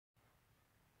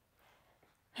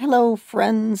Hello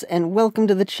friends, and welcome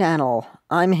to the channel.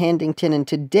 I'm Handington, and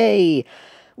today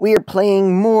we are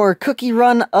playing more Cookie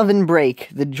Run Oven Break,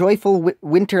 the Joyful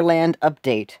Winterland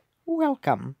update.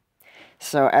 Welcome.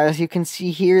 So as you can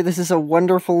see here, this is a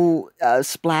wonderful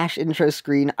splash intro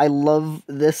screen. I love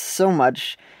this so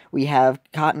much. We have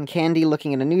Cotton Candy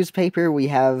looking at a newspaper, we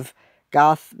have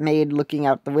Goth Maid looking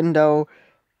out the window.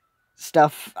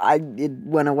 It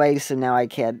went away, so now I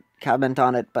can't comment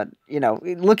on it, but, you know,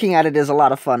 looking at it is a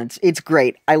lot of fun. It's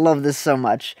great. I love this so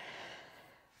much.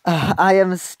 I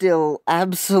am still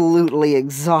absolutely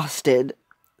exhausted.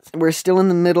 We're still in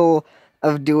the middle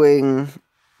of doing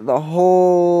the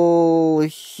whole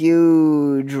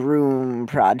huge room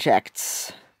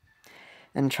projects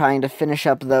and trying to finish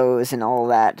up those and all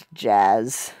that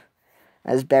jazz.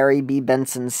 As Barry B.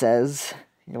 Benson says,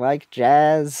 you like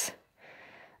jazz?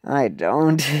 I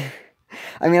don't.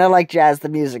 I mean, I like jazz the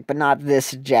music, but not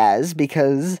this jazz,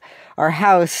 because our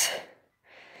house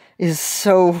is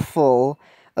so full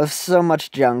of so much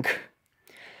junk.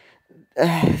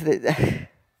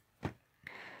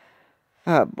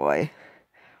 Oh boy.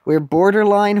 We're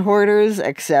borderline hoarders,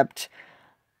 except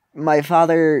my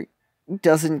father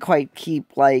doesn't quite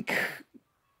keep, like,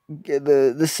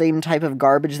 the same type of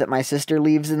garbage that my sister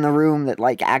leaves in the room, that,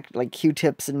 like, act like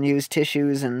Q-tips and used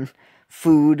tissues and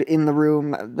food in the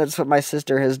room. That's what my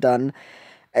sister has done.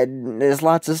 And there's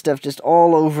lots of stuff just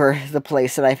all over the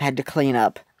place that I've had to clean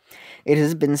up. It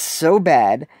has been so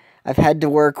bad. I've had to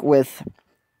work with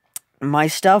my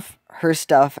stuff, her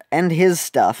stuff, and his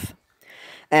stuff.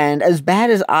 And as bad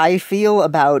as I feel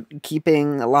about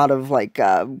keeping a lot of, like,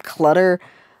 clutter,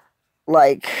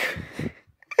 like,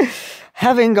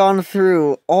 having gone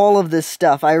through all of this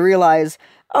stuff, I realize,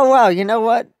 oh wow, you know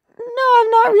what? No, I'm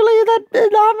not really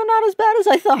I'm not as bad as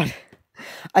I thought.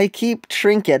 I keep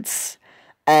trinkets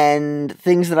and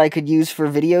things that I could use for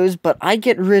videos, but I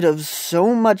get rid of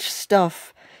so much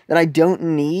stuff that I don't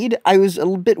need. I was a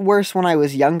bit worse when I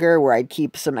was younger, where I'd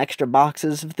keep some extra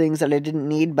boxes of things that I didn't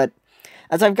need, but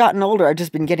as I've gotten older, I've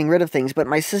just been getting rid of things. But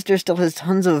my sister still has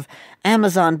tons of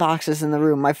Amazon boxes in the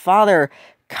room. My father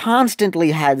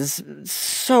constantly has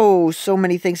so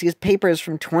many things. He has papers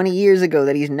from 20 years ago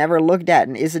that he's never looked at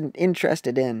and isn't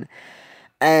interested in.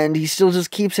 And he still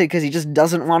just keeps it because he just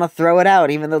doesn't want to throw it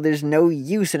out, even though there's no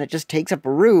use and it just takes up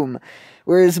room.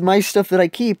 Whereas my stuff that I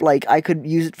keep, like, I could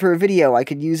use it for a video, I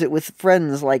could use it with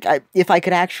friends, like, if I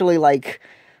could actually, like,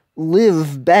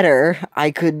 live better,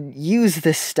 I could use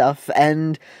this stuff.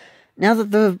 And now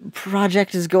that the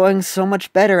project is going so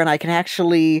much better and I can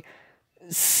actually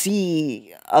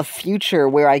see a future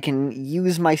where I can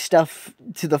use my stuff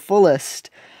to the fullest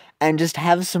and just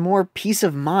have some more peace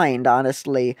of mind,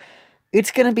 honestly,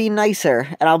 it's gonna be nicer,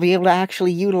 and I'll be able to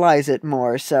actually utilize it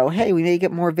more. So, hey, we may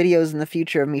get more videos in the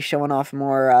future of me showing off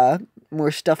more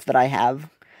stuff that I have.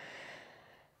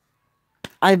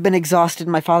 I've been exhausted.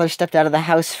 My father stepped out of the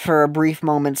house for a brief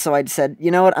moment, so I'd said,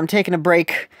 you know what, I'm taking a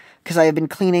break, because I have been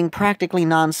cleaning practically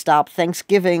non-stop.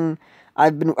 Thanksgiving,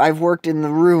 I've worked in the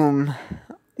room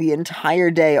the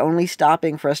entire day, only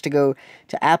stopping for us to go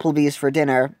to Applebee's for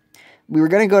dinner. We were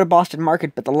going to go to Boston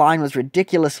Market, but the line was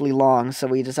ridiculously long, so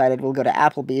we decided we'll go to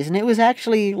Applebee's, and it was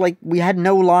actually, like, we had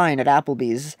no line at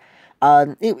Applebee's.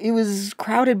 It was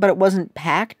crowded, but it wasn't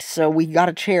packed, so we got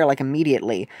a chair, like,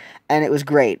 immediately, and it was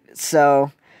great.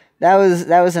 So that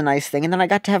was a nice thing. And then I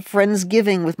got to have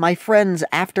Friendsgiving with my friends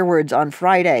afterwards on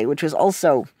Friday, which was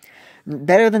also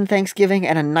better than Thanksgiving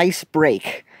and a nice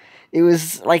break. It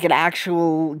was like an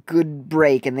actual good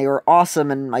break, and they were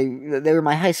awesome, and they were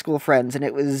my high school friends, and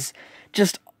it was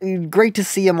just great to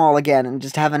see them all again and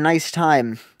just have a nice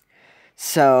time.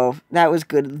 So that was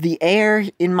good. The air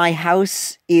in my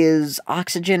house is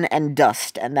oxygen and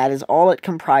dust, and that is all it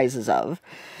comprises of.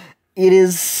 It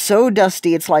is so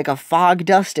dusty, it's like a fog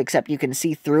dust, except you can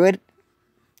see through it.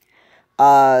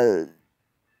 Like,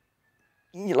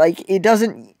 it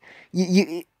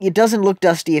doesn't look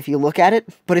dusty if you look at it,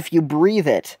 but if you breathe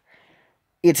it,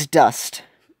 it's dust.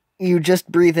 You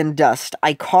just breathe in dust.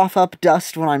 I cough up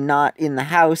dust when I'm not in the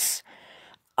house.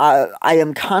 I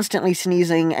am constantly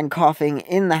sneezing and coughing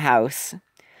in the house.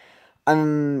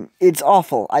 It's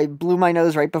awful. I blew my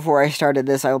nose right before I started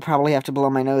this. I will probably have to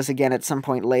blow my nose again at some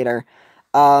point later.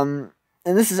 And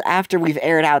this is after we've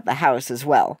aired out the house as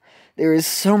well. There is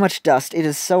so much dust. It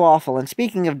is so awful. And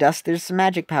speaking of dust, there's some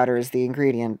magic powder as the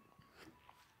ingredient.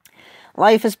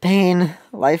 Life is pain.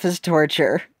 Life is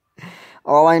torture.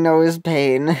 All I know is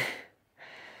pain.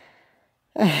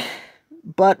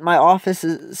 But my office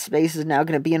space is now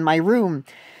going to be in my room,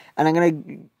 and I'm going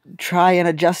to try and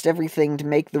adjust everything to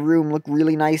make the room look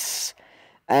really nice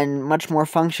and much more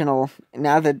functional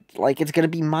now that, like, it's gonna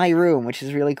be my room, which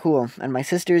is really cool. And my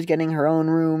sister's getting her own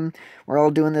room. We're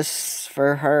all doing this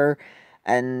for her,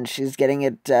 and she's getting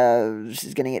it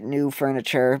new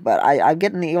furniture. But I'm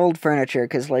getting the old furniture,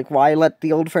 because, like, why let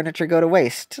the old furniture go to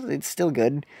waste? It's still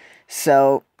good.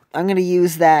 So, I'm gonna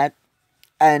use that,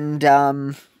 and,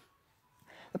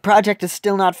 the project is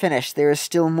still not finished. There is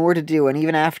still more to do, and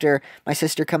even after my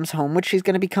sister comes home, which she's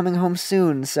gonna be coming home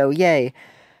soon, so yay.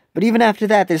 But even after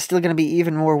that, there's still going to be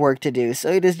even more work to do, so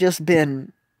it has just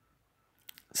been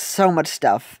so much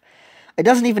stuff. It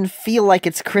doesn't even feel like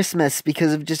it's Christmas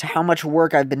because of just how much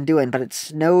work I've been doing, but it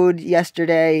snowed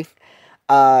yesterday,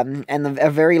 and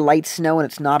a very light snow, and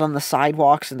it's not on the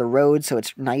sidewalks and the road, so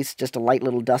it's nice, just a light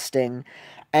little dusting.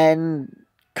 And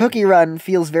Cookie Run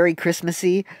feels very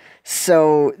Christmassy,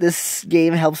 so this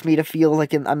game helps me to feel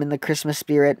like I'm in the Christmas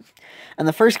spirit. And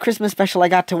the first Christmas special I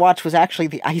got to watch was actually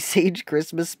the Ice Age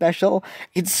Christmas special.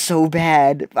 It's so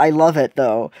bad. I love it,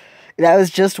 though. That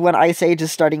was just when Ice Age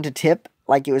is starting to tip.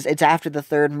 Like, it's after the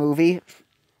third movie.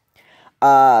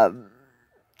 I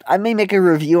may make a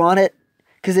review on it,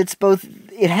 because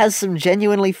it has some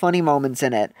genuinely funny moments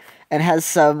in it, and has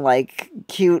some, like,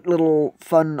 cute little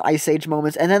fun Ice Age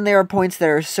moments, and then there are points that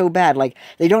are so bad, like,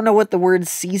 they don't know what the word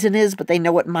season is, but they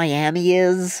know what Miami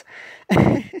is.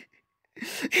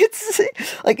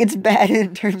 It's bad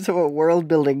in terms of a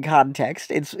world-building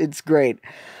context. It's great.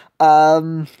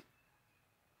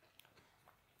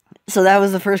 So that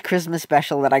was the first Christmas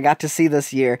special that I got to see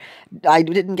this year. I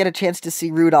didn't get a chance to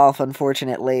see Rudolph,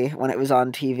 unfortunately, when it was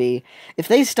on TV. If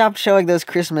they stopped showing those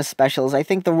Christmas specials, I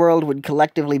think the world would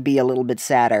collectively be a little bit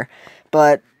sadder.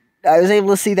 But I was able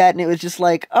to see that, and it was just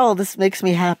like, oh, this makes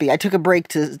me happy. I took a break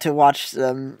to watch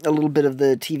a little bit of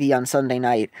the TV on Sunday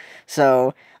night.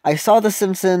 So I saw The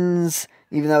Simpsons,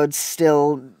 even though it's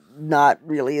still not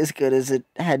really as good as it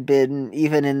had been,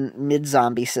 even in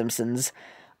mid-zombie Simpsons.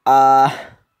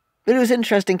 But it was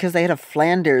interesting because they had a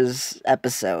Flanders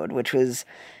episode, which was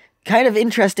kind of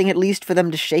interesting, at least for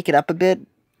them to shake it up a bit.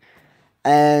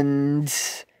 And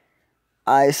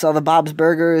I saw the Bob's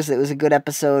Burgers. It was a good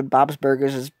episode. Bob's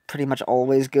Burgers is pretty much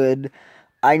always good.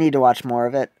 I need to watch more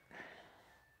of it.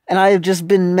 And I've just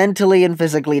been mentally and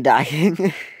physically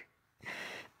dying.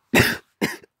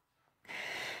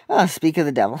 Oh, speak of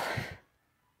the devil.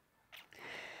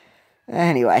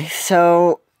 Anyway,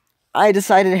 so I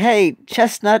decided, hey,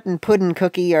 Chestnut and Puddin'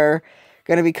 Cookie are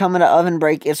going to be coming to Oven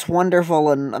Break. It's wonderful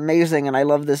and amazing, and I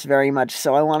love this very much,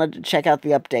 so I wanted to check out the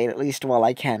update, at least while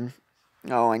I can.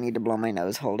 Oh, I need to blow my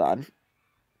nose. Hold on.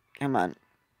 Come on.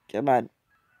 Come on.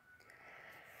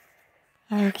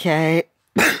 Okay.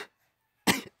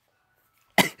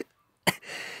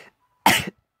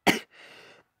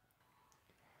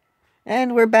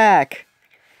 And we're back.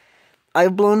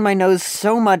 I've blown my nose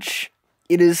so much,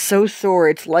 it is so sore,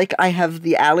 it's like I have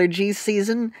the allergy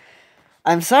season.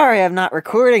 I'm sorry I'm not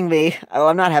recording me. Oh,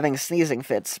 I'm not having sneezing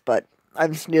fits, but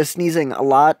I'm just sneezing a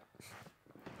lot.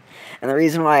 And the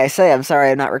reason why I say I'm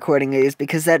sorry I'm not recording me is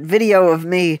because that video of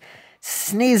me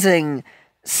sneezing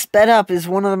sped up is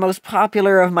one of the most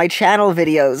popular of my channel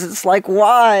videos. It's like,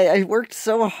 why? I worked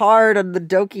so hard on the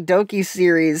Doki Doki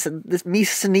series, and me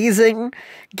sneezing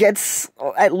gets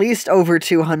at least over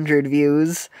 200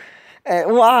 views.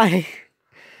 Why?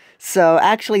 So,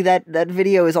 actually, that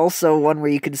video is also one where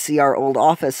you can see our old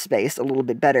office space a little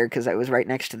bit better, because I was right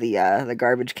next to the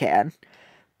garbage can.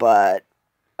 But,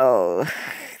 oh,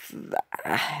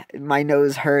 my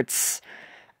nose hurts.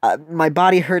 My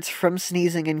body hurts from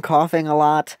sneezing and coughing a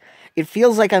lot. It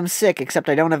feels like I'm sick, except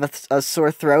I don't have a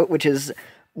sore throat, which is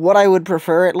what I would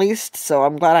prefer, at least, so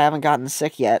I'm glad I haven't gotten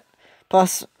sick yet.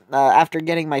 Plus, after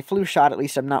getting my flu shot, at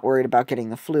least I'm not worried about getting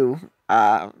the flu.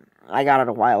 I got it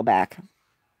a while back.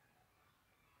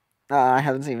 I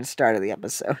haven't even started the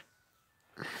episode.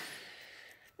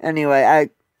 Anyway,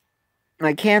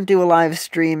 I can't do a live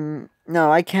stream.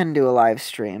 No, I can do a live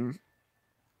stream.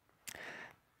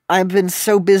 I've been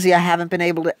so busy I haven't been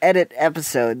able to edit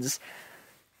episodes,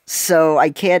 so I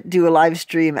can't do a live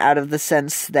stream out of the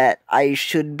sense that I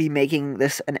should be making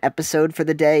this an episode for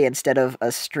the day instead of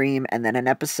a stream and then an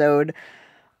episode.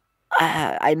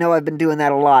 I know I've been doing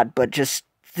that a lot, but just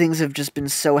things have just been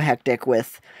so hectic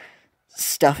with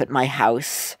stuff at my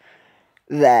house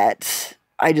that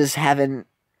I just haven't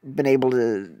been able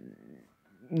to...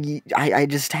 I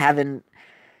just haven't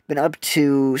been up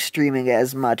to streaming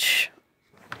as much.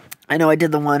 I know I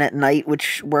did the one at night,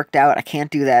 which worked out. I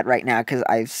can't do that right now because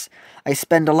I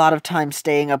spend a lot of time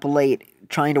staying up late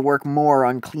trying to work more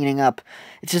on cleaning up.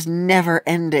 It's just never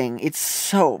ending. It's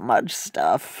so much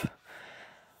stuff.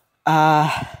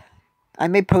 I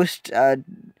may post a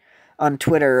on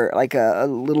Twitter, like a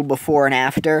little before and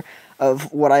after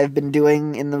of what I've been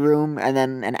doing in the room, and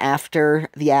then an after,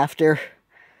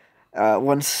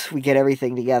 once we get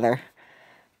everything together.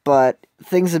 But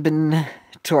things have been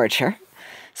torture.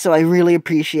 So I really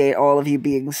appreciate all of you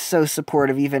being so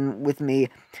supportive, even with me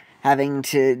having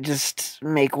to just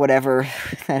make whatever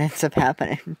that ends up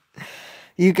happening.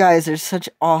 You guys are such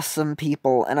awesome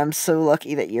people, and I'm so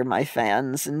lucky that you're my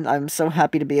fans, and I'm so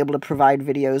happy to be able to provide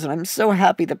videos, and I'm so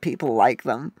happy that people like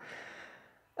them.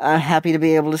 I'm happy to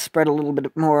be able to spread a little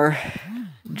bit more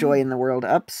joy in the world.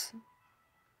 Ups.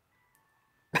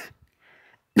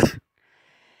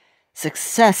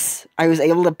 Success! I was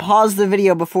able to pause the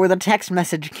video before the text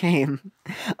message came.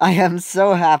 I am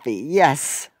so happy.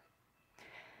 Yes.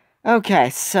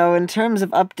 Okay, so in terms of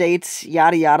updates,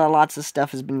 yada yada, lots of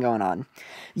stuff has been going on.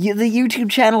 The YouTube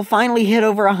channel finally hit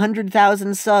over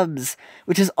 100,000 subs,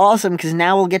 which is awesome, because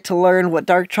now we'll get to learn what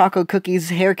Dark Choco Cookie's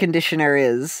hair conditioner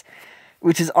is.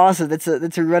 Which is awesome. That's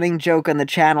a running joke on the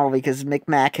channel, because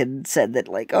McMac had said that,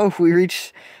 like, oh, if we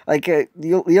reach, like,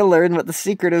 you'll learn what the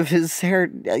secret of his hair,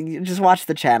 just watch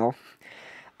the channel.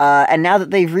 And now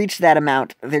that they've reached that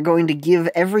amount, they're going to give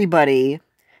everybody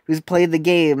who's played the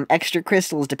game extra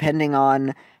crystals depending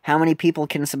on how many people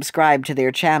can subscribe to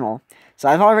their channel. So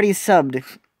I've already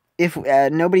subbed. If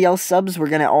nobody else subs, we're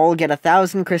going to all get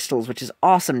 1,000 crystals, which is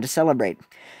awesome to celebrate.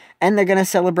 And they're going to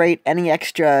celebrate any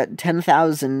extra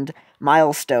 10,000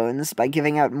 milestones by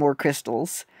giving out more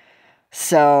crystals.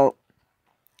 So,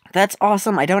 that's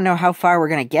awesome. I don't know how far we're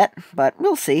going to get, but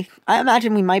we'll see. I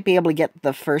imagine we might be able to get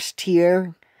the first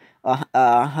tier,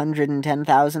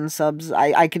 110,000 subs.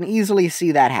 I can easily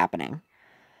see that happening.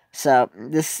 So,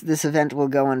 this event will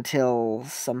go until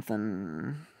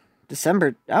something...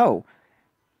 December... Oh.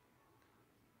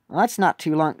 Well, that's not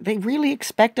too long. They really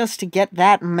expect us to get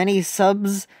that many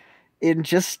subs in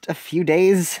just a few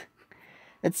days?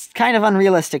 It's kind of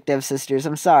unrealistic, Dev Sisters.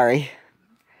 I'm sorry.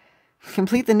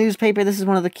 Complete the newspaper. This is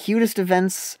one of the cutest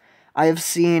events I have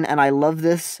seen, and I love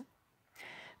this.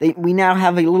 We now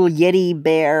have a little Yeti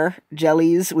bear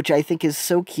jellies, which I think is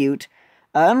so cute.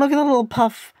 And look at the little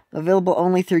puff, available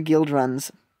only through guild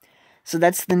runs. So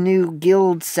that's the new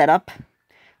guild setup.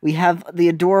 We have the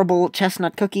adorable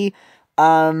Chestnut Cookie.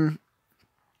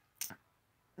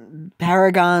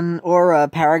 Paragon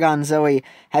Zoe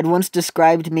had once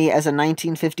described me as a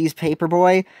 1950s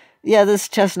paperboy. Yeah, this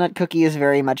Chestnut Cookie is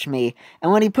very much me.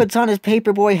 And when he puts on his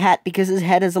paperboy hat because his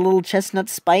head has a little chestnut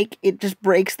spike, it just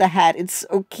breaks the hat. It's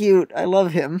so cute. I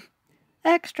love him.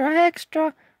 Extra,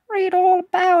 extra. Read all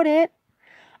about it.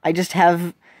 I just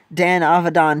have Dan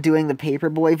Avedon doing the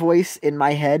paperboy voice in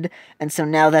my head, and so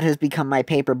now that has become my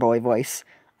paperboy voice.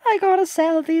 I gotta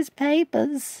sell these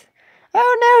papers.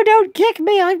 Oh no, don't kick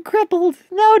me, I'm crippled.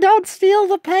 No, don't steal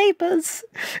the papers.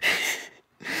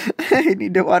 I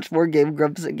need to watch more Game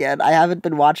Grumps again. I haven't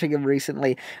been watching him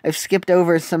recently. I've skipped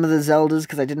over some of the Zeldas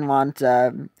because I didn't want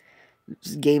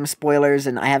game spoilers,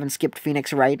 and I haven't skipped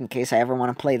Phoenix Wright in case I ever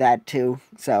want to play that too.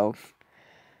 So,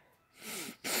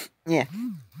 yeah.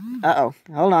 Uh-oh,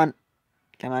 hold on.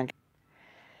 Come on.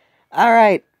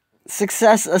 Alright,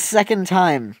 success a second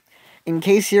time. In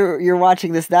case you're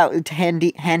watching this, that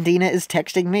Handina is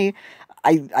texting me.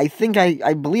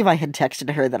 I believe I had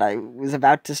texted her that I was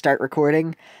about to start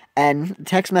recording, and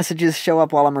text messages show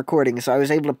up while I'm recording, so I was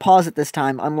able to pause it this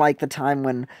time, unlike the time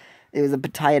when it was a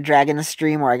Battaya Dragon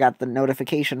stream where I got the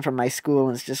notification from my school,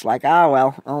 and it's just like,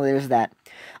 oh, there's that.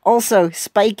 Also,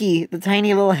 Spiky, the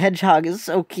tiny little hedgehog, is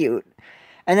so cute.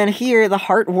 And then here, the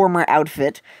Heartwarmer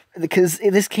outfit, because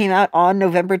this came out on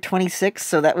November 26th,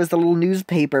 so that was the little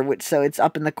newspaper, so it's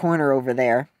up in the corner over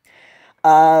there.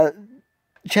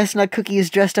 Chestnut Cookie is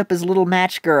dressed up as Little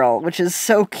Match Girl, which is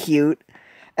so cute.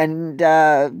 And,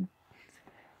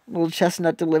 little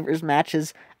Chestnut delivers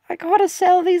matches. I gotta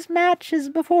sell these matches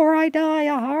before I die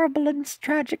a horrible and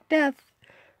tragic death.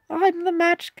 I'm the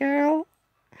match girl.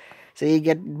 So you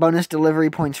get bonus delivery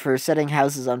points for setting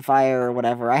houses on fire or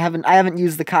whatever. I haven't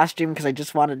used the costume because I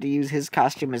just wanted to use his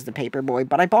costume as the paperboy,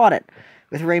 but I bought it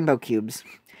with rainbow cubes.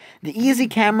 The easy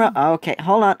camera. Okay,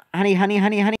 hold on.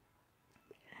 Honey.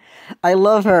 I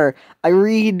love her. I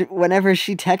read whenever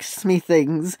she texts me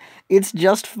things. It's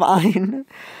just fine.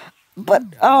 But,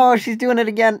 oh, she's doing it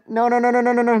again. No.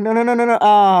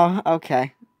 Oh,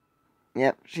 okay.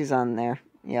 Yep, she's on there.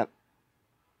 Yep.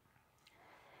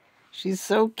 She's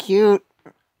so cute.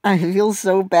 I feel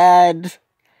so bad.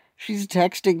 She's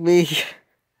texting me.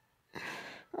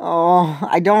 Oh,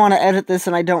 I don't want to edit this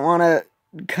and I don't want to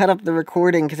cut up the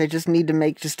recording because I just need to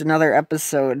make just another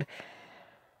episode.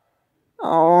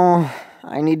 Oh,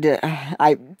 I need to...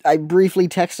 I briefly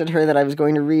texted her that I was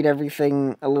going to read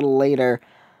everything a little later.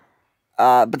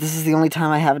 But this is the only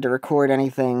time I have to record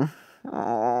anything.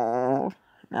 Oh,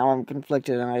 now I'm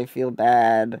conflicted and I feel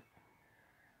bad.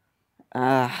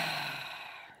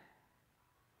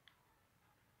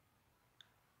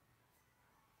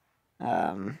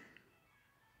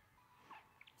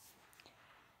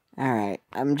 Alright,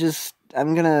 I'm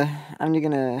gonna,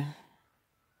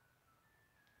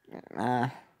 yeah,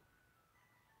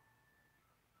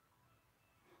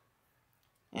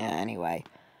 anyway.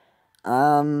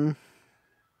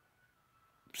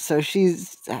 So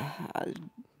she's, I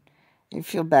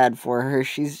feel bad for her.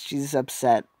 She's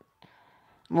upset.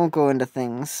 Won't go into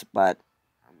things, but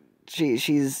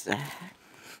she's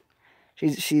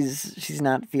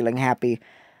not feeling happy.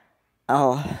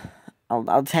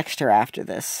 I'll text her after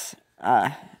this.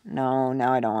 No,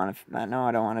 now I don't want to. No,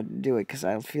 I don't want to do it because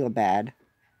I'll feel bad.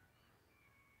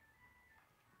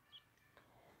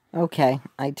 Okay,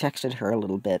 I texted her a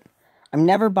little bit. I'm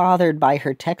never bothered by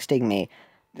her texting me.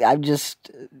 I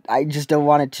just don't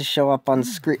want it to show up on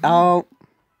screen. Oh.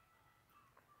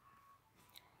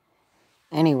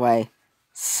 Anyway,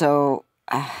 so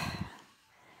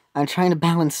I'm trying to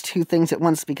balance two things at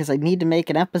once because I need to make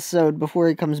an episode before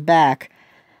he comes back.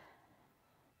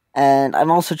 And I'm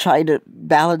also trying to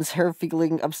balance her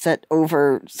feeling upset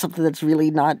over something that's really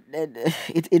not...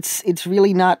 It's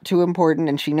really not too important,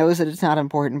 and she knows that it's not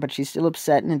important, but she's still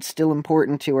upset, and it's still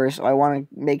important to her, so I want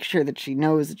to make sure that she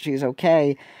knows that she's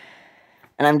okay.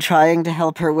 And I'm trying to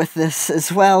help her with this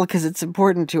as well, because it's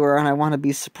important to her, and I want to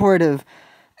be supportive.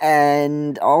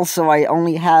 And also, I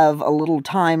only have a little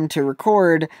time to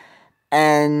record,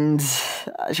 and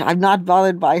I'm not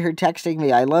bothered by her texting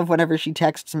me. I love whenever she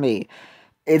texts me.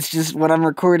 It's just when I'm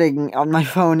recording on my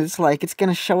phone, it's like, it's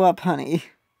gonna show up, honey.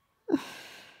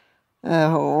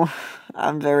 Oh,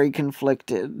 I'm very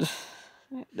conflicted.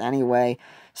 Anyway,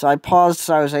 so I paused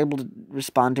so I was able to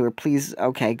respond to her. Please,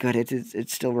 okay, good,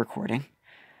 it's still recording.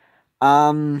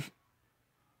 Alright.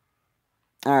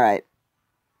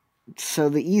 So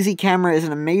the Easy Camera is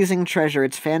an amazing treasure.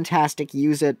 It's fantastic.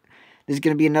 Use it. There's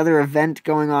gonna be another event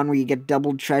going on where you get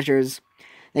doubled treasures.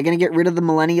 They're going to get rid of the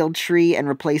Millennial Tree and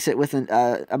replace it with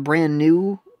a brand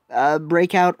new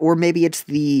breakout, or maybe it's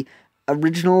the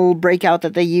original breakout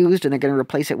that they used, and they're going to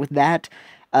replace it with that.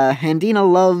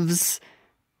 Handina loves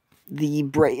the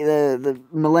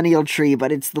Millennial Tree,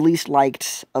 but it's the least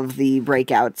liked of the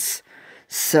breakouts,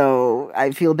 so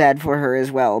I feel bad for her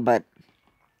as well, but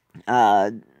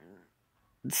that's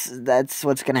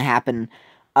what's going to happen.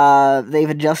 They've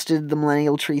adjusted the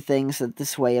Millennial Tree thing so that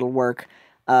this way it'll work.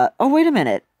 Oh, wait a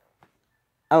minute.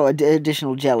 Oh,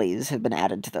 additional jellies have been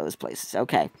added to those places.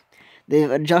 Okay. They've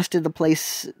adjusted the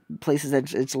places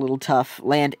that it's a little tough.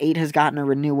 Land 8 has gotten a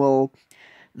renewal.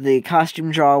 The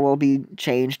costume draw will be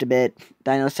changed a bit.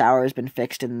 Dinosaur has been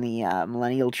fixed in the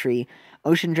Millennial Tree.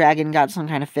 Ocean Dragon got some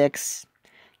kind of fix.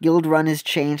 Guild Run is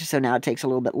changed, so now it takes a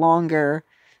little bit longer.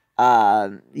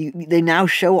 They now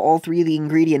show all 3 of the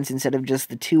ingredients instead of just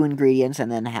the 2 ingredients,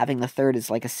 and then having the third is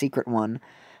like a secret one.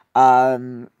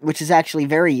 Which is actually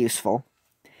very useful.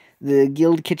 The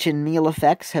Guild Kitchen meal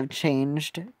effects have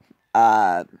changed,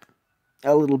 a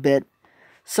little bit.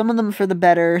 Some of them for the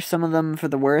better, some of them for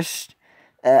the worst.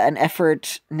 An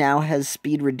effort now has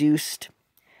speed reduced,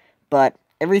 but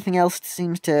everything else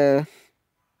seems to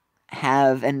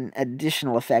have an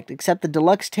additional effect, except the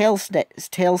deluxe tail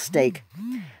steak.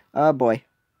 Oh boy.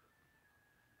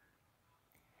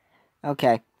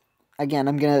 Okay.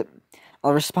 Again,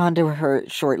 I'll respond to her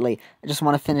shortly. I just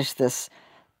want to finish this.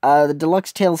 The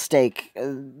deluxe tail steak,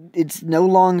 it's no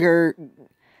longer...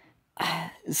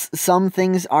 Some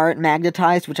things aren't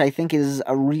magnetized, which I think is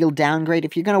a real downgrade.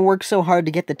 If you're going to work so hard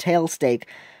to get the tail steak,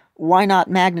 why not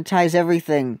magnetize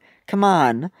everything? Come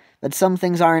on. But some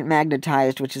things aren't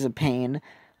magnetized, which is a pain.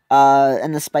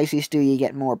 And the spicy stew, you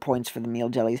get more points for the meal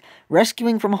jellies.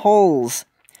 Rescuing from holes.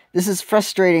 This is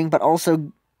frustrating, but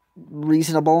also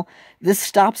reasonable. This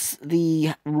stops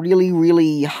the really,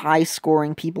 really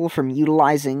high-scoring people from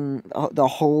utilizing the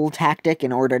hole tactic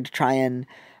in order to try and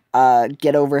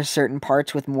get over certain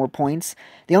parts with more points.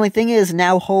 The only thing is,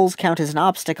 now holes count as an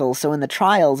obstacle, so in the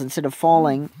trials, instead of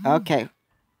falling... Okay.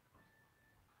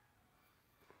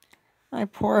 My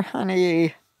poor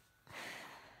honey.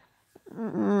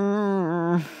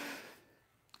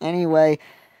 Anyway,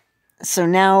 so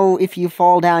now if you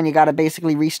fall down, you gotta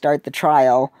basically restart the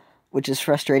trial, which is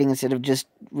frustrating instead of just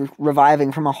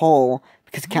reviving from a hole,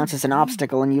 because it counts as an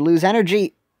obstacle and you lose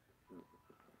energy.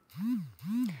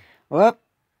 Whoop.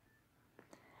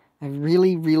 I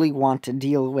really, really want to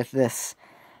deal with this.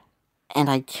 And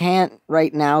I can't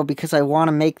right now because I want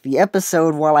to make the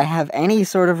episode while I have any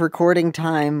sort of recording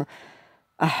time.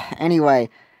 Anyway,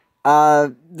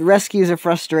 The rescues are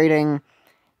frustrating.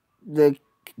 The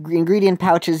ingredient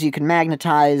pouches you can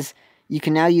magnetize. You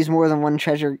can now use more than one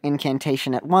treasure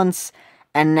incantation at once.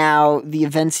 And now the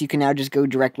events, you can now just go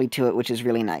directly to it, which is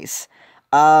really nice.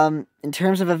 In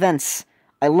terms of events,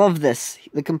 I love this.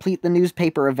 The complete the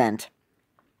newspaper event.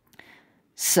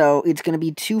 So it's going to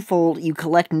be twofold. You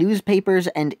collect newspapers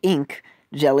and ink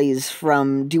jellies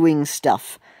from doing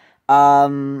stuff.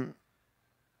 By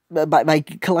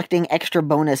collecting extra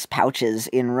bonus pouches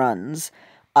in runs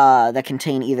that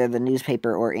contain either the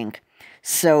newspaper or ink.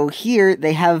 So here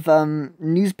they have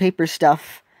newspaper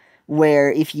stuff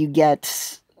where if you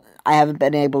get... I haven't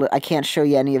been able to... I can't show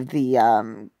you any of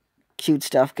the cute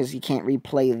stuff because you can't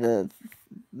replay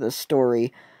the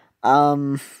story.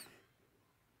 Or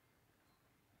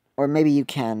maybe you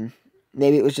can.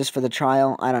 Maybe it was just for the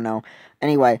trial. I don't know.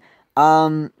 Anyway,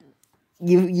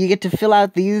 you get to fill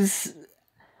out these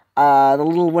the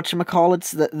little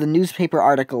whatchamacallits, the newspaper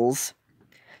articles.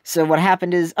 So what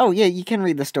happened is, oh yeah, you can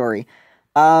read the story.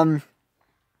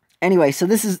 Anyway, so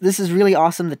this is really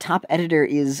awesome. The top editor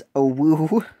is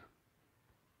Owu.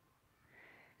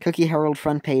 Cookie Herald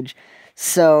front page.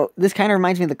 So this kind of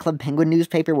reminds me of the Club Penguin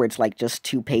newspaper where it's like just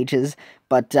 2 pages,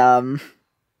 but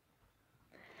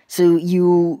so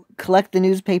you collect the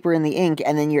newspaper and the ink,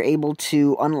 and then you're able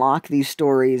to unlock these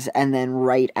stories and then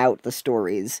write out the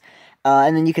stories.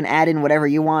 And then you can add in whatever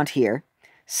you want here.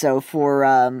 So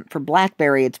for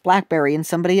Blackberry, it's Blackberry and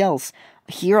somebody else.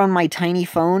 Here on my tiny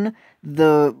phone,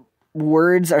 the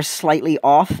words are slightly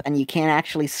off, and you can't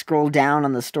actually scroll down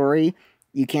on the story.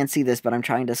 You can't see this, but I'm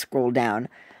trying to scroll down.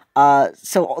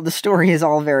 So the story is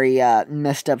all very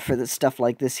messed up for this stuff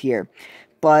like this here.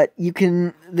 But you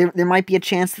can... There might be a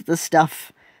chance that the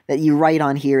stuff that you write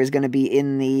on here is going to be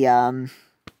in the...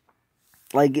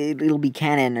 like, it'll be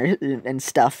canon and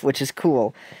stuff, which is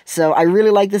cool. So I really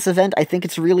like this event. I think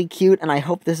it's really cute, and I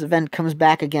hope this event comes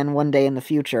back again one day in the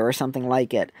future, or something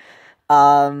like it.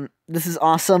 This is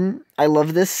awesome. I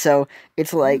love this, so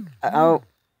it's like... Oh...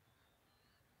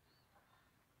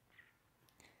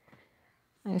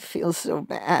 I feel so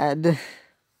bad.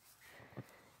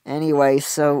 Anyway,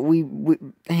 so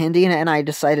Handina and I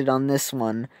decided on this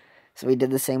one, so we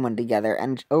did the same one together.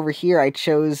 And over here, I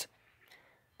chose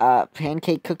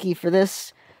Pancake Cookie for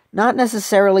this. Not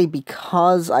necessarily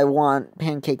because I want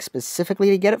Pancake specifically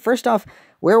to get it. First off,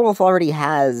 Werewolf already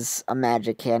has a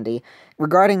magic candy.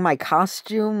 Regarding my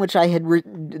costume, which I had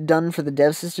done for the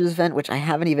Dev Sisters event, which I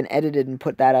haven't even edited and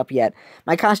put that up yet.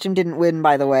 My costume didn't win,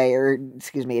 by the way, or,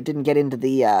 excuse me, it didn't get into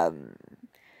the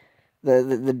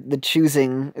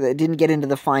choosing, it didn't get into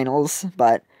the finals,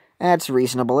 but that's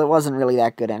reasonable. It wasn't really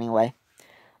that good anyway.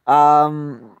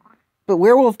 But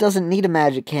Werewolf doesn't need a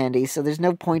magic candy, so there's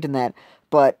no point in that.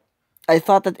 But I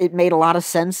thought that it made a lot of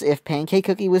sense if Pancake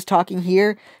Cookie was talking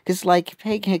here, because, like,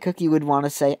 Pancake Cookie would want to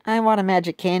say, I want a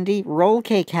magic candy, Roll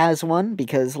Cake has one,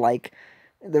 because, like,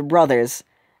 they're brothers,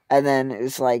 and then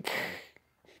it's like,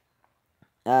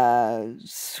 a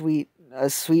sweet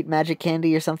magic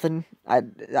candy or something, I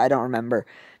don't remember,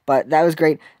 but that was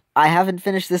great. I haven't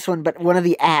finished this one, but one of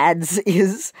the ads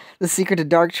is the secret to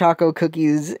Dark Choco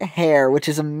Cookie's hair, which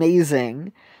is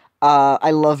amazing.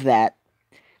 I love that.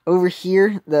 Over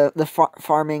here, the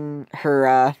farming her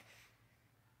I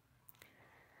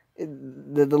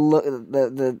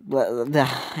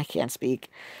can't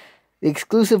speak. The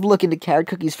exclusive look into Carrot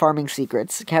Cookie's farming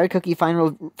secrets. Carrot Cookie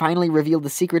finally revealed the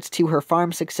secrets to her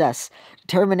farm success.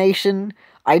 Determination.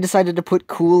 I decided to put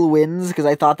cool wins because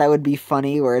I thought that would be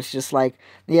funny, where it's just like,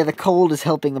 yeah, the cold is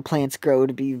helping the plants grow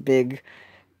to be big,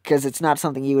 because it's not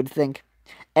something you would think.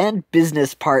 And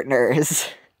business partners,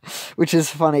 which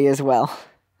is funny as well.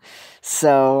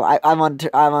 So I'm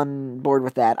on board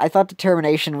with that. I thought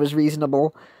determination was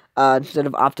reasonable. Instead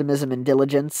of optimism and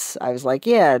diligence, I was like,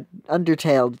 yeah,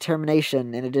 Undertale,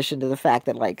 determination, in addition to the fact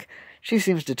that, like, she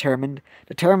seems determined.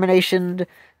 Determination,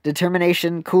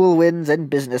 cool wins, and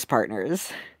business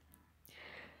partners.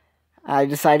 I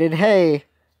decided, hey,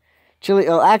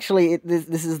 actually,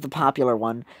 this is the popular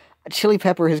one. Chili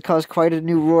Pepper has caused quite a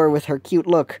new roar with her cute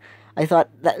look. I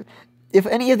thought that if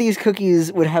any of these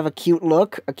cookies would have a cute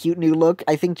new look,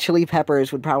 I think Chili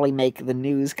Peppers would probably make the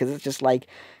news, because it's just like,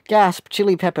 gasp,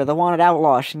 Chili Pepper, the wanted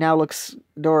outlaw, she now looks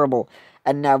adorable.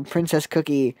 And now Princess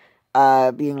Cookie,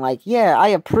 being like, yeah, I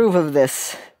approve of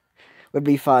this, would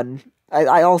be fun.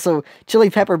 I also, Chili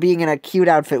Pepper being in a cute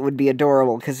outfit would be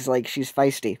adorable, because, like, she's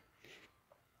feisty.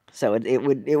 So it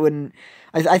wouldn't,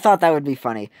 I thought that would be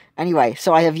funny. Anyway,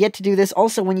 so I have yet to do this.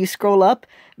 Also, when you scroll up,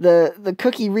 the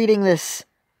cookie reading this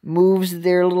moves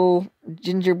their little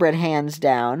gingerbread hands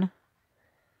down.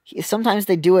 Sometimes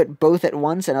they do it both at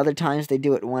once, and other times they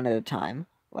do it one at a time.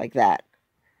 Like that.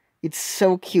 It's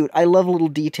so cute. I love little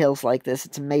details like this.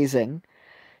 It's amazing.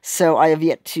 So I have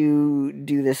yet to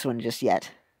do this one just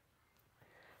yet.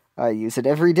 I use it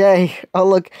every day. Oh,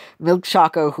 look, Milk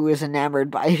Choco, who is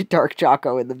enamored by Dark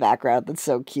Choco in the background. That's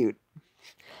so cute.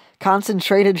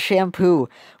 Concentrated shampoo.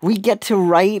 We get to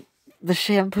write the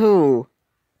shampoo.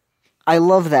 I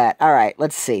love that. All right,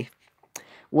 let's see.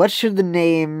 What should the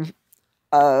name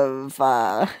of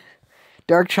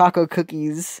Dark Choco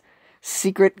Cookie's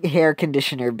secret hair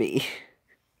conditioner be?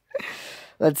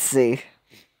 Let's see.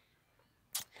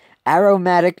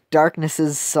 Aromatic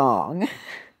Darkness's Song.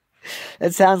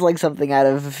 That sounds like something out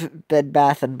of Bed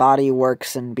Bath and Body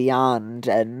Works and Beyond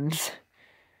and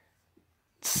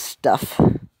stuff.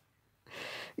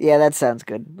 Yeah, that sounds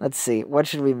good. Let's see. What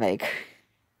should we make?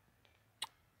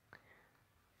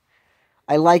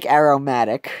 I like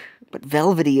aromatic, but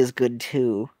velvety is good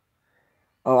too.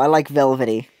 Oh, I like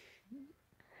velvety.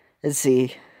 Let's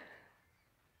see.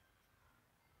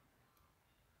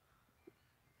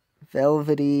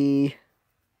 Velvety.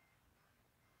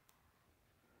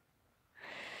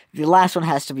 The last one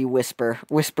has to be Whisper.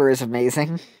 Whisper is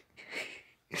amazing.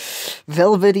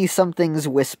 Velvety something's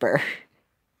Whisper.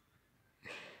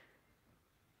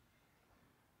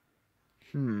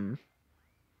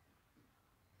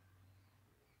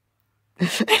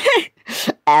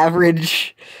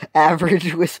 Average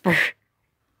Whisper.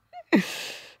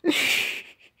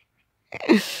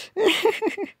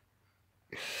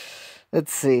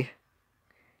 Let's see.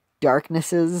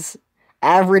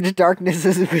 Average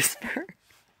Darkness's Whisper.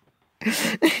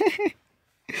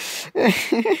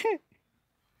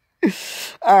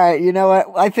 Alright, you know what?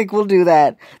 I think we'll do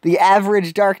that. The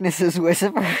Average Darkness's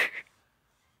Whisper.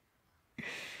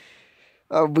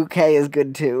 Oh, Bouquet is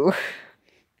good too.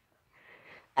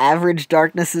 Average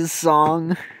Darkness's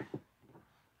Song.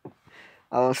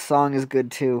 Oh, Song is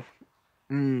good too.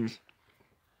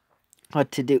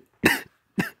 What to do?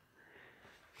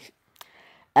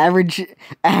 Average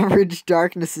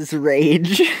Darkness's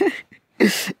Rage.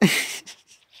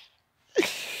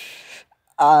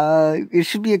 It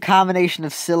should be a combination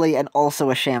of silly and also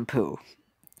a shampoo.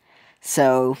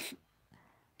 So,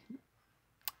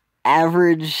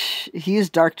 he is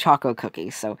Dark Choco Cookie,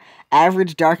 so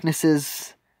Average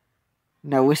Darkness's...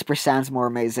 No, Whisper sounds more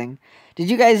amazing. Did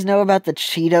you guys know about the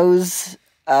Cheetos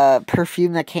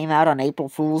perfume that came out on April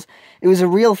Fool's? It was a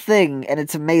real thing, and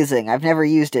it's amazing. I've never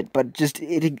used it, but just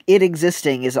it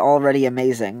existing is already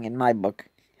amazing in my book.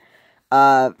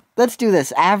 Let's do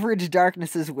this. Average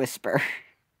Darkness's Whisper.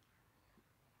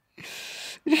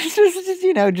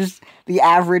 just the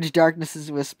Average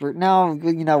Darkness's Whisper. No,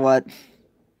 you know what?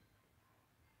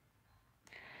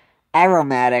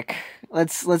 Aromatic.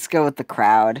 Let's go with the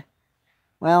crowd.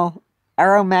 Well,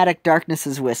 Aromatic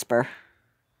Darkness's Whisper.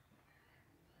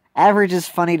 Average is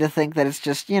funny to think that it's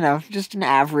just, just an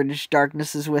average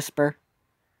Darkness's Whisper.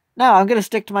 No, I'm gonna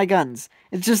stick to my guns.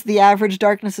 It's just the Average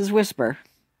Darkness's Whisper.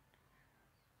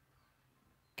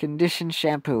 Condition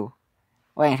shampoo.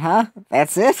 Wait, huh?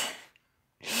 That's it?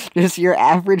 Just your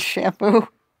average shampoo?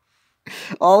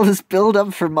 All this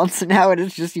build-up for months now, and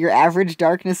it's just your Average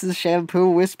Darkness's shampoo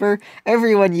Whisper?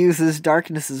 Everyone uses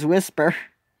Darkness's Whisper.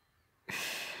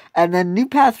 And then New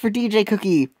Path for DJ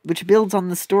Cookie, which builds on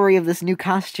the story of this new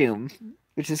costume,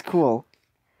 which is cool.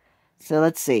 So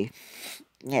let's see.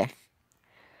 Yeah.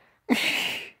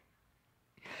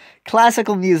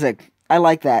 Classical music. I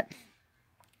like that.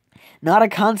 Not a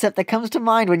concept that comes to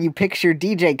mind when you picture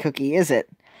DJ Cookie, is it?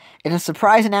 In a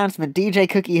surprise announcement, DJ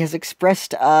Cookie has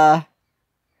expressed a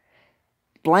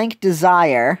blank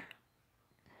desire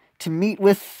to meet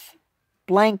with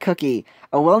blank Cookie,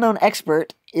 a well-known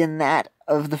expert in that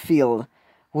of the field.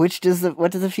 What does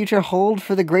the future hold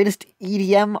for the greatest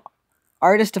EDM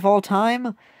artist of all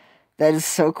time? That is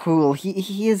so cool.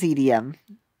 He is EDM.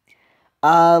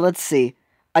 Let's see.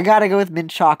 I gotta go with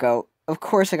Mint Choco. Of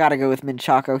course I gotta go with Mint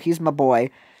Choco. He's my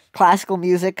boy. Classical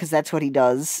music, because that's what he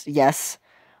does. Yes.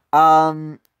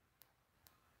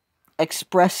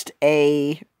 Expressed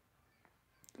a...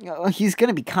 he's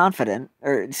gonna be confident.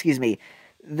 Or, excuse me.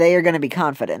 They are gonna be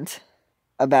confident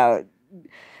about...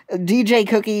 DJ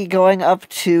Cookie going up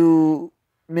to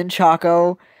Mint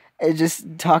Choco and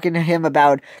just talking to him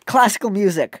about classical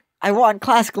music. I want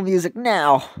classical music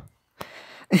now.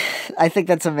 I think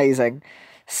that's amazing.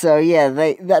 So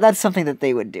yeah, that's something that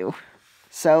they would do.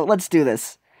 So let's do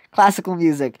this. Classical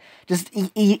music. Just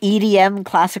EDM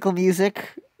classical music.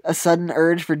 A sudden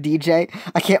urge for DJ.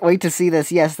 I can't wait to see this.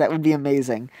 Yes, that would be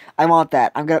amazing. I want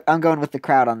that. I'm going with the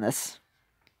crowd on this.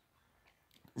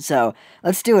 So,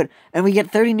 let's do it. And we get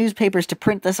 30 newspapers to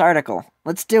print this article.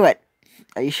 Let's do it.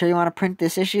 Are you sure you want to print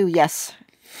this issue? Yes.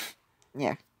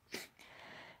 Yeah.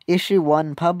 Issue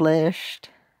 1 published.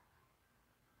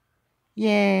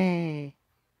 Yay.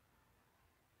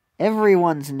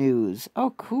 Everyone's news.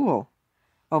 Oh, cool.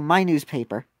 Oh, my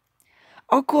newspaper.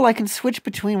 Oh, cool, I can switch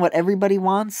between what everybody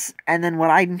wants and then what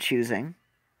I'm choosing.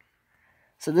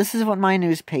 So this is what my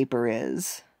newspaper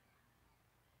is.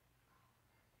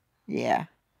 Yeah.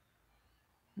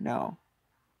 No.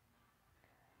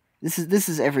 This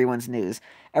is everyone's news.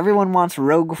 Everyone wants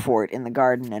Rogue Fort in the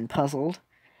garden and puzzled.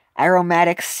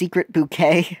 Aromatic secret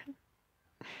bouquet.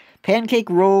 Pancake,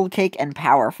 roll cake, and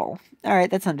powerful. Alright,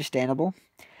 that's understandable.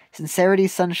 Sincerity,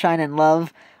 sunshine, and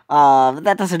love.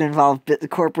 That doesn't involve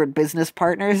corporate business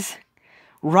partners.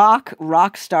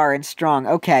 Rockstar, and strong.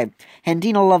 Okay,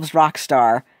 Handina loves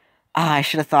Rockstar. Ah, I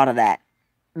should have thought of that.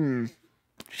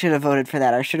 Should have voted for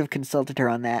that. I should have consulted her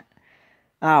on that.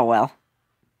 Oh, well.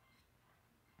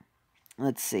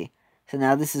 Let's see. So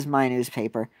now this is my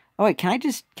newspaper. Oh, wait, can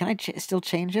I still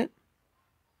change it?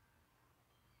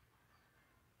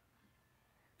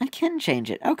 I can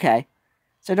change it. Okay.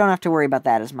 So I don't have to worry about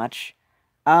that as much.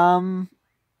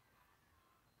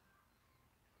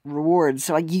 Rewards.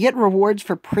 So you get rewards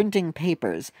for printing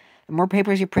papers. The more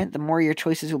papers you print, the more your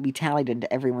choices will be tallied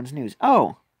into everyone's news.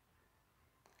 Oh.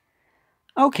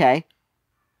 Okay.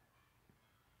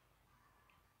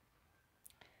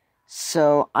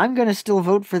 So I'm going to still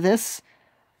vote for this.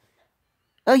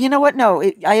 Oh, you know what? No,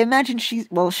 I imagine she's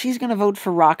going to vote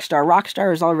for Rockstar.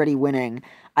 Rockstar is already winning.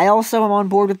 I also am on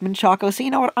board with Minchaco, so you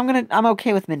know what? I'm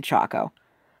okay with Minchaco.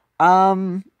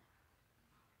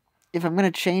 If I'm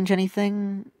gonna change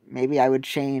anything, maybe I would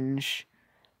change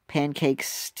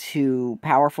pancakes to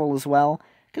powerful as well.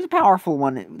 Because a powerful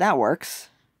one, that works.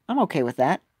 I'm okay with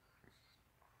that.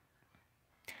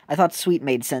 I thought sweet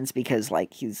made sense because,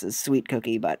 like, he's a sweet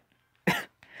cookie, but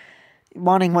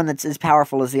wanting one that's as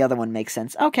powerful as the other one makes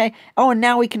sense. Okay. Oh, and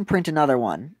now we can print another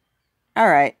one.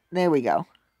 Alright, there we go.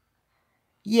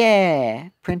 Yeah!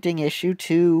 Printing issue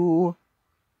 2.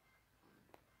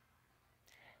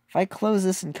 If I close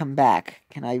this and come back,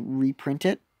 can I reprint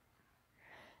it?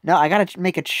 No, I gotta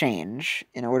make a change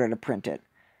in order to print it.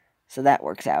 So that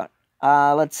works out.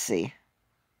 Let's see.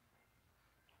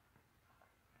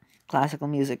 Classical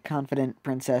music, confident,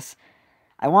 princess.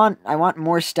 I want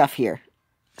more stuff here.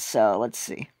 So, let's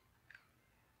see.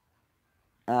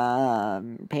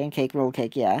 Pancake, roll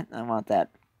cake, yeah, I want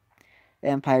that.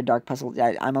 Vampire, dark puzzle,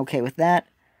 I'm okay with that.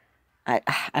 I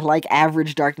like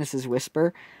average darkness's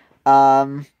whisper.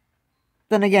 Then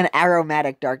again,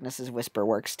 aromatic darkness's whisper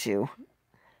works too.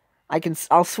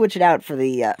 I'll switch it out for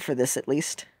this at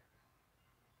least.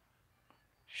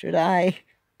 Should I?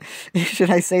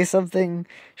 Should I say something?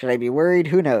 Should I be worried?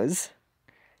 Who knows?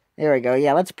 There we go.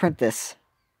 Yeah, let's print this.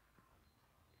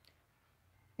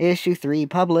 Issue 3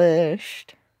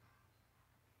 published.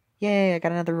 Yay, I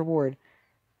got another reward.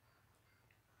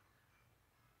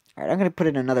 Alright, I'm gonna put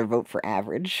in another vote for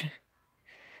average.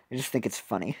 I just think it's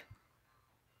funny.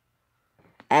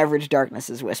 Average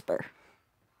darkness's whisper.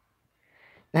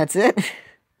 That's it?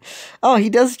 Oh, he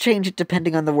does change it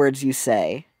depending on the words you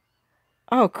say.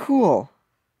 Oh, cool.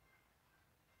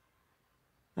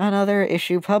 Another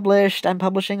issue published. I'm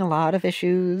publishing a lot of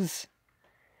issues.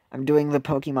 I'm doing the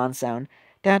Pokemon sound.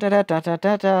 Da da da da da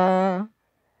da da.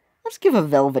 Let's give a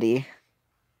Velvety.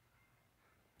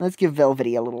 Let's give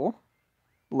Velvety a little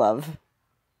love.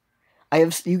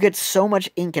 You get so much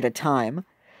ink at a time.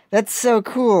 That's so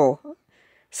cool.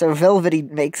 So Velvety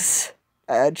makes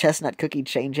Chestnut Cookie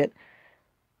change it.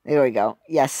 There we go.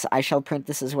 Yes, I shall print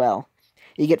this as well.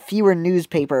 You get fewer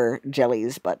newspaper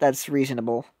jellies, but that's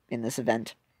reasonable in this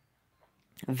event.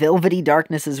 Velvety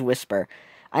Darkness's Whisper.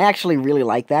 I actually really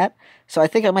like that, so I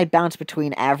think I might bounce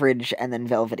between average and then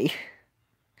Velvety.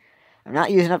 I'm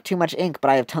not using up too much ink, but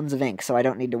I have tons of ink, so I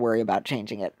don't need to worry about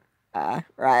changing it. I'm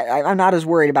not as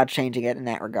worried about changing it in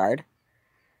that regard.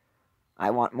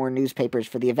 I want more newspapers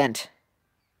for the event.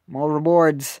 More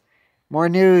rewards. More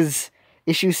news.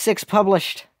 Issue 6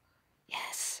 published.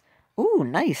 Yes. Ooh,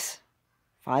 nice.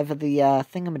 5 of the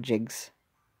thingamajigs.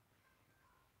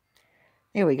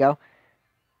 Here we go.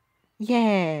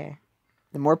 Yeah.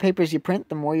 The more papers you print,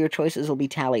 the more your choices will be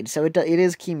tallied. So it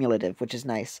is cumulative, which is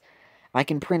nice. If I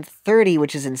can print 30,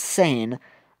 which is insane,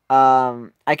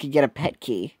 I could get a pet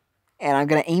key. And I'm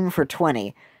going to aim for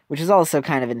 20, which is also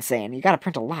kind of insane. You got to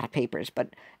print a lot of papers, but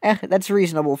that's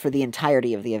reasonable for the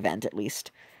entirety of the event, at least.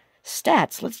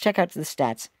 Stats. Let's check out the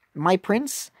stats. My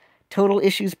prints, total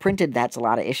issues printed, that's a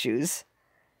lot of issues.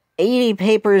 80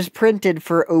 papers printed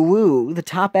for Uwu, the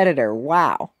top editor.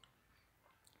 Wow.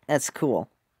 That's cool.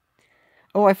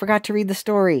 Oh, I forgot to read the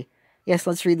story. Yes,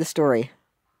 let's read the story.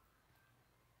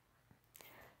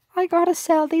 I gotta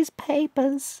sell these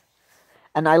papers.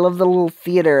 And I love the little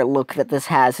theater look that this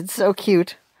has. It's so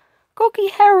cute. Cookie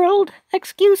Herald,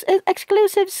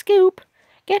 exclusive scoop.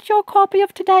 Get your copy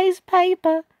of today's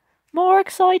paper. More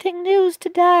exciting news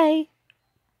today.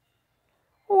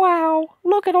 Wow,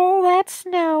 look at all that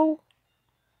snow.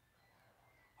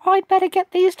 I'd better get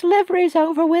these deliveries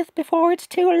over with before it's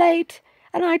too late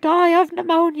and I die of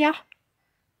pneumonia.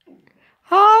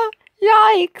 Ah,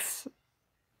 yikes!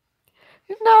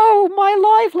 No, my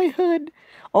livelihood!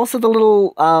 Also the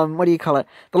little, what do you call it?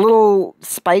 The little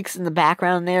spikes in the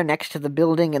background there next to the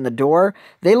building and the door,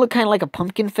 they look kind of like a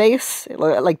pumpkin face.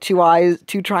 Like two eyes,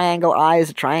 two triangle eyes,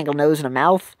 a triangle nose, and a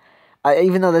mouth.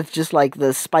 Even though that's just like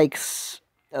the spikes,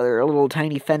 or a little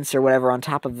tiny fence or whatever on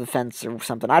top of the fence or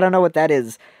something. I don't know what that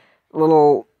is.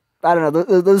 Little, I don't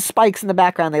know, those spikes in the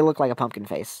background, they look like a pumpkin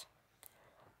face.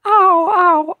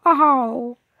 Ow, ow,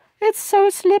 ow. It's so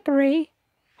slippery.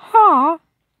 Huh?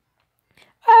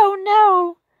 Oh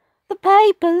no. The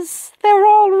papers, they're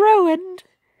all ruined.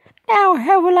 Now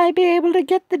how will I be able to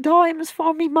get the dimes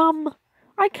for me mum?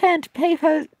 I can't pay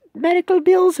her medical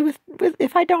bills with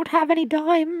if I don't have any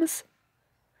dimes.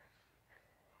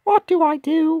 What do I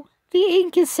do? The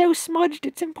ink is so smudged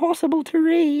it's impossible to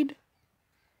read.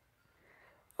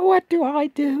 What do I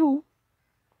do?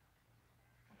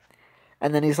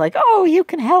 And then he's like, oh, you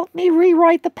can help me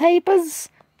rewrite the papers?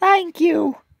 Thank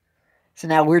you. So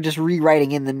now we're just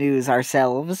rewriting in the news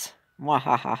ourselves.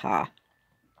 Mwahahaha.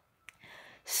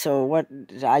 So what?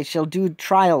 I shall do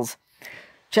trials.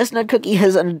 Chestnut Cookie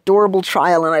has an adorable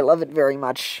trial, and I love it very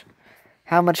much.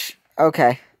 How much?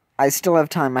 Okay. I still have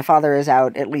time. My father is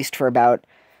out at least for about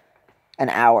an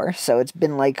hour, so it's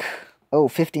been like,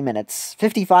 50 minutes.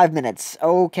 55 minutes.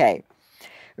 Okay.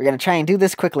 We're going to try and do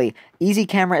this quickly. Easy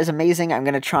camera is amazing. I'm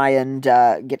going to try and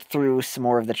get through some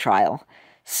more of the trial.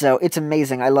 So, it's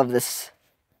amazing. I love this.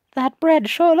 That bread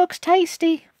sure looks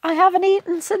tasty. I haven't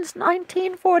eaten since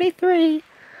 1943.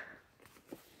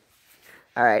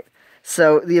 Alright.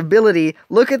 So, the ability,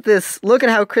 look at this. Look at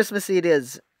how Christmassy it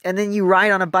is. And then you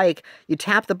ride on a bike. You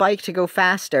tap the bike to go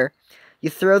faster. You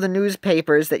throw the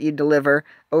newspapers that you deliver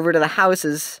over to the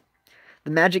houses. The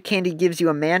magic candy gives you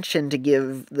a mansion to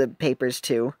give the papers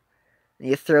to. And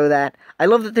you throw that. I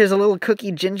love that there's a little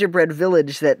cookie gingerbread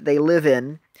village that they live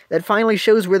in that finally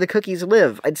shows where the cookies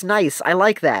live. It's nice. I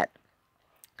like that.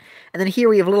 And then here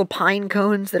we have little pine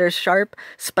cones that are sharp.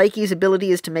 Spiky's ability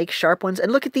is to make sharp ones.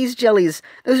 And look at these jellies.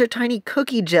 Those are tiny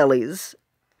cookie jellies.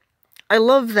 I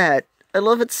love that. I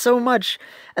love it so much.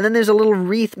 And then there's a little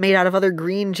wreath made out of other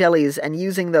green jellies and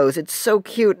using those. It's so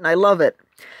cute and I love it.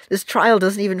 This trial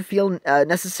doesn't even feel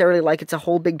necessarily like it's a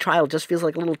whole big trial. It just feels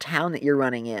like a little town that you're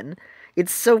running in.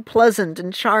 It's so pleasant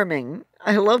and charming.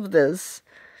 I love this.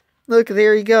 Look,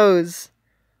 there he goes.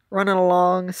 Running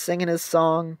along, singing his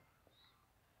song.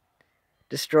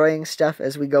 Destroying stuff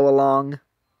as we go along.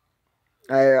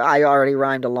 I already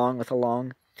rhymed along with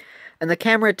along. And the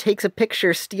camera takes a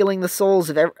picture stealing the souls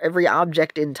of every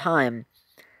object in time.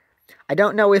 I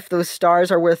don't know if those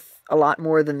stars are worth a lot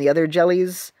more than the other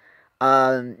jellies,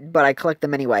 but I collect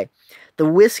them anyway. The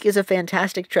whisk is a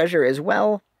fantastic treasure as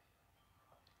well.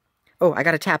 Oh, I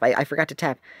gotta tap. I forgot to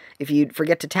tap. If you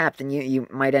forget to tap, then you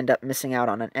might end up missing out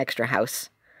on an extra house.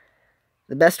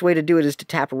 The best way to do it is to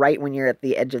tap right when you're at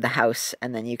the edge of the house,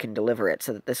 and then you can deliver it,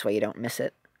 so that this way you don't miss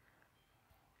it.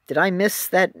 Did I miss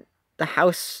that... the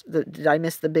house... did I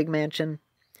miss the big mansion?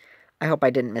 I hope I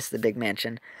didn't miss the big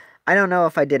mansion. I don't know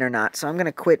if I did or not, so I'm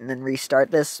gonna quit and then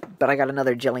restart this, but I got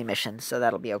another jelly mission, so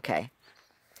that'll be okay.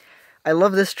 I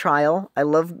love this trial. I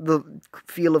love the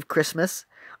feel of Christmas.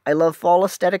 I love fall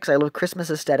aesthetics, I love Christmas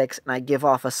aesthetics, and I give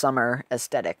off a summer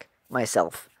aesthetic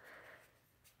myself.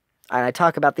 And I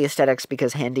talk about the aesthetics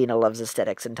because Handina loves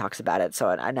aesthetics and talks about it,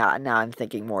 so now I'm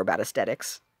thinking more about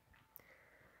aesthetics.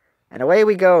 And away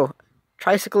we go.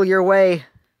 Tricycle your way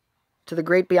to the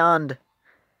great beyond.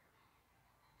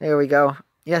 There we go.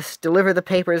 Yes, deliver the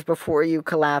papers before you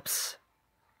collapse.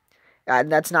 I'm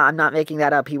not making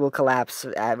that up. He will collapse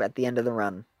at the end of the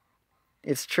run.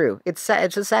 It's true. It's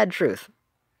a sad truth.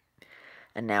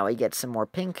 And now we get some more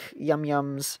pink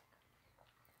yum-yums.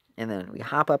 And then we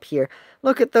hop up here.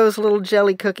 Look at those little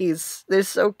jelly cookies. They're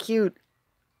so cute.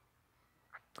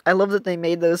 I love that they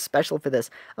made those special for this.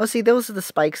 Oh, see, those are the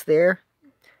spikes there.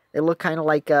 They look kind of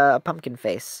like a pumpkin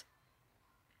face.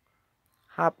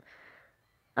 Hop.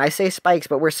 I say spikes,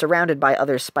 but we're surrounded by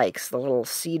other spikes. The little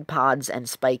seed pods and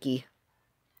spiky.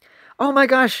 Oh my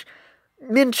gosh!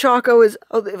 Mint Choco is...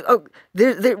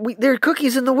 there are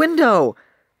cookies in the window!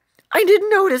 I didn't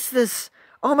notice this!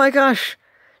 Oh my gosh!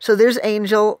 So there's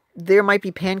Angel. There might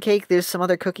be Pancake. There's some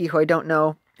other cookie who I don't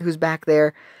know who's back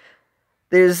there.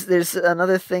 There's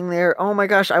another thing there. Oh my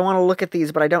gosh, I want to look at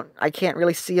these, but I can't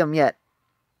really see them yet.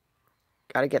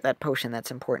 Gotta get that potion, that's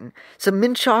important. So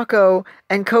Mint Choco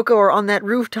and Coco are on that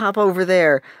rooftop over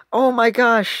there. Oh my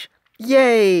gosh.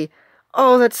 Yay.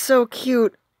 Oh, that's so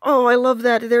cute. Oh, I love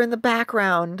that. They're in the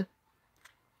background.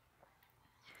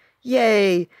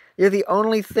 Yay. They're the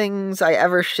only things I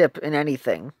ever ship in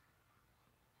anything.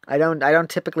 I don't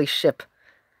typically ship.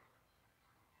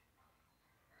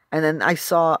 And then I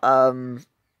saw,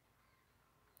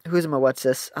 what's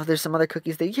this? Oh, there's some other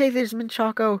cookies there. Yay, there's Mint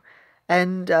Choco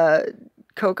and,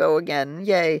 Coco again.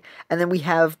 Yay. And then we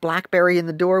have Blackberry in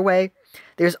the doorway.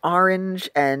 There's Orange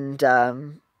and,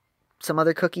 some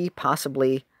other cookie,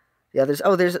 possibly the others.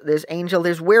 Oh, there's Angel.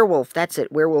 There's Werewolf. That's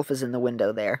it. Werewolf is in the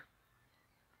window there.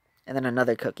 And then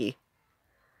another cookie.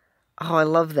 Oh, I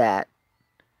love that.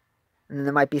 And then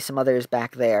there might be some others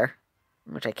back there,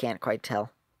 which I can't quite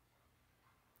tell.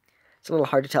 It's a little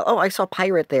hard to tell. Oh, I saw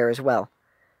Pirate there as well.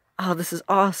 Oh, this is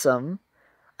awesome.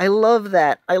 I love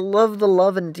that. I love the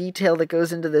love and detail that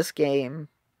goes into this game.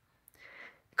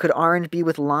 Could Orange be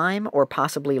with Lime or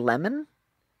possibly Lemon?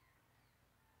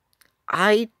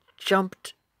 I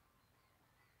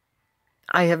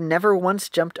have never once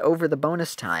jumped over the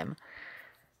bonus time.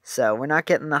 So we're not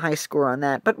getting the high score on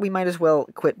that, but we might as well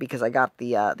quit because I got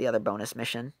the other bonus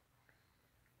mission.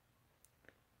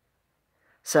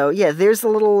 So yeah, there's the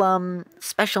little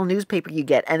special newspaper you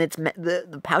get, and it's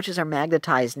the pouches are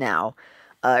magnetized now,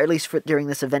 at least during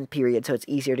this event period, so it's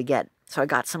easier to get. So I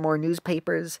got some more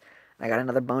newspapers. I got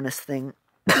another bonus thing.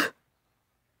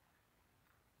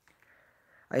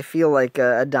 I feel like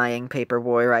a dying paper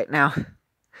boy right now.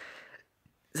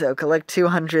 So collect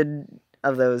 200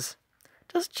 of those.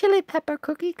 Does Chili Pepper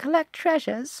Cookie collect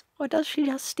treasures, or does she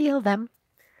just steal them?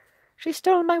 She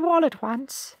stole my wallet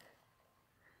once.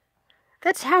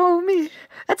 That's how me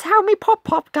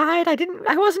Pop died.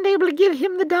 I wasn't able to give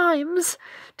him the dimes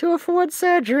to afford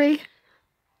surgery.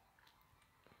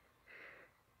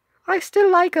 I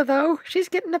still like her though. She's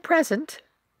getting a present.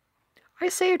 I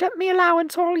saved up me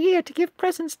allowance all year to give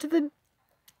presents to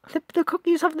the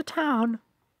cookies of the town.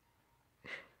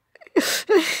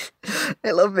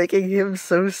 I love making him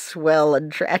so swell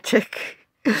and tragic.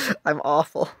 I'm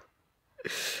awful.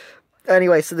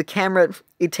 Anyway, so the camera,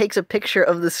 it takes a picture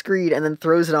of the screen and then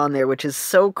throws it on there, which is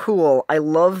so cool. I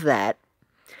love that.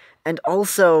 And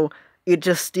also, it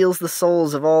just steals the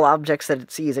souls of all objects that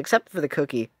it sees, except for the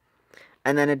cookie.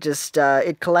 And then it just,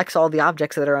 it collects all the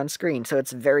objects that are on screen, so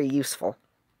it's very useful.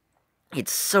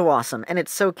 It's so awesome, and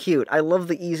it's so cute. I love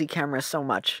the Easy Camera so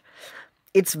much.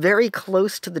 It's very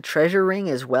close to the treasure ring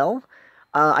as well.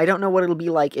 I don't know what it'll be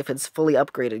like if it's fully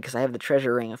upgraded, because I have the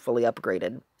treasure ring fully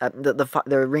upgraded.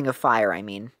 The Ring of Fire, I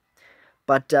mean.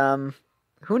 But,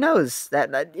 who knows?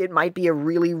 That it might be a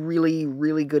really, really,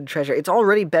 really good treasure. It's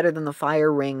already better than the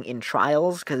Fire Ring in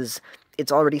Trials, because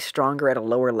it's already stronger at a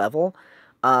lower level.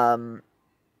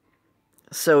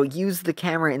 So use the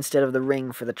camera instead of the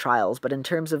ring for the trials. But in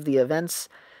terms of the events,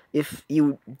 if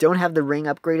you don't have the ring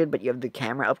upgraded, but you have the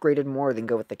camera upgraded more, then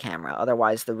go with the camera.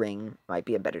 Otherwise, the ring might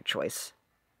be a better choice.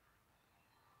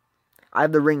 I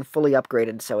have the ring fully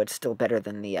upgraded, so it's still better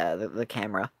than the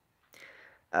camera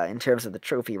in terms of the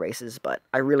trophy races. But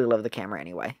I really love the camera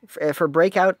anyway. For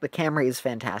Breakout, the camera is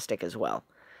fantastic as well.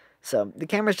 So the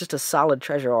camera is just a solid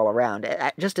treasure all around.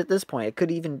 Just at this point, it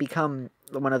could even become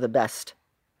one of the best.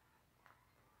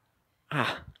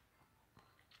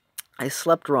 I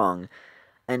slept wrong,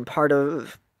 and part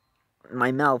of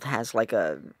my mouth has like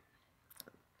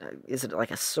is it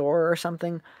like a sore or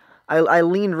something? I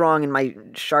leaned wrong, and my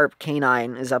sharp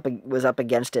canine was up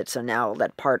against it, so now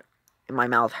that part in my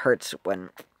mouth hurts when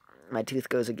my tooth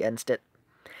goes against it.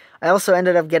 I also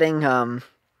ended up getting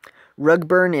rug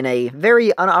burn in a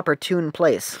very unopportune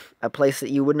place, a place that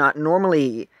you would not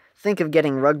normally think of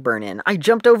getting rug burn in. I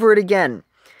jumped over it again.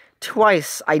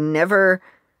 Twice. I never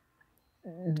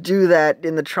do that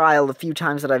in the trial the few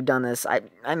times that I've done this.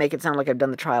 I make it sound like I've done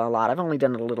the trial a lot. I've only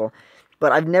done it a little.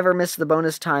 But I've never missed the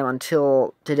bonus time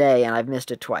until today, and I've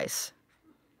missed it twice.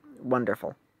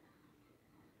 Wonderful.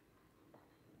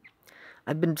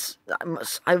 I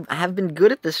have been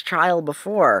good at this trial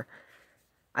before.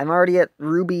 I'm already at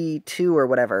Ruby 2 or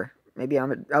whatever. Maybe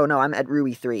I'm at... Oh, no, I'm at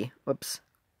Ruby 3. Whoops.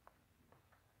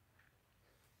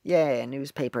 Yay,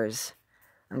 newspapers.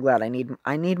 I'm glad I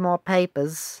need more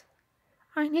papers.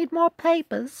 I need more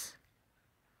papers.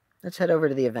 Let's head over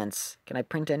to the events. Can I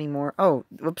print any more? Oh,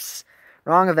 whoops.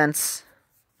 Wrong events.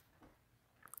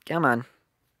 Come on.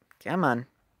 Come on.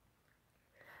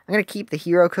 I'm going to keep the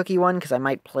Hero Cookie one, because I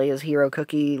might play as Hero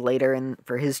Cookie later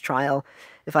for his trial.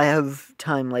 If I have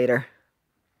time later,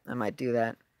 I might do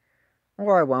that.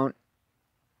 Or I won't.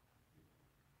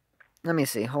 Let me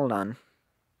see. Hold on.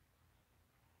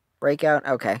 Breakout?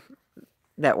 Okay.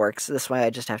 That works. This way I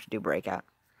just have to do breakout.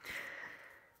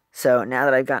 So now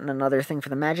that I've gotten another thing for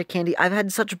the magic candy, I've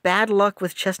had such bad luck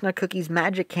with Chestnut Cookie's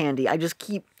magic candy. I just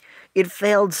keep... It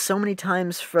failed so many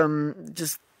times from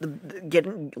just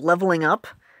leveling up.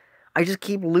 I just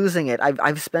keep losing it.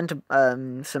 I've spent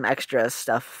some extra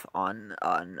stuff on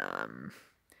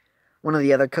one of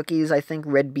the other cookies, I think,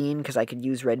 Red Bean, because I could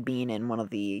use Red Bean in one of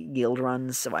the guild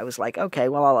runs. So I was like, okay,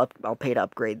 well I'll pay to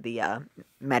upgrade the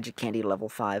magic candy to level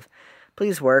 5.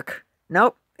 Please work.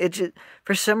 Nope. It just,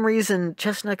 for some reason,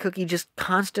 Chestnut Cookie just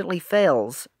constantly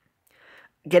fails.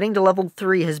 Getting to level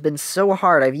 3 has been so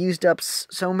hard. I've used up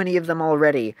so many of them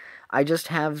already. I just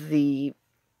have the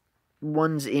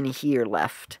ones in here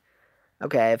left.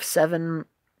 Okay, I have 7,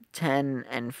 10,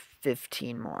 and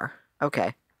 15 more.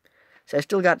 Okay. So I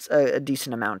still got a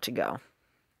decent amount to go.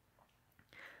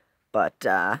 But,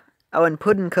 oh, and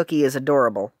Puddin' Cookie is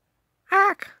adorable.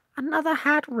 Ack! Another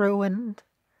hat ruined.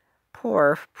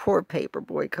 Poor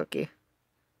Paperboy Cookie.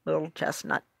 Little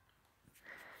chestnut.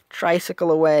 Tricycle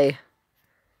away.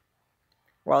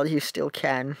 While you still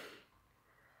can.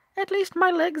 At least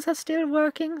my legs are still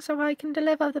working, so I can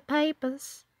deliver the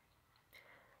papers.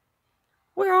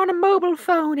 We're on a mobile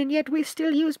phone, and yet we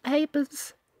still use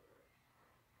papers.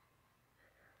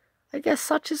 I guess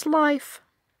such is life.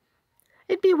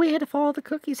 It'd be weird if all the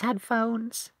cookies had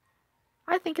phones.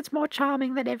 I think it's more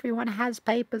charming that everyone has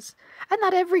papers, and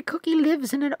that every cookie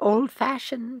lives in an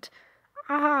old-fashioned...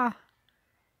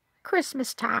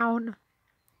 Christmas town.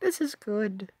 This is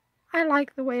good. I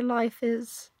like the way life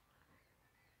is.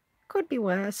 Could be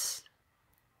worse.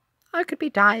 I could be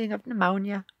dying of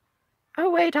pneumonia. Oh,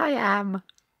 wait, I am.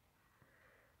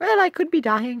 Well, I could be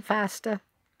dying faster.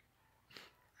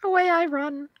 Away I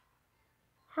run.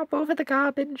 Hop over the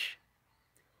garbage.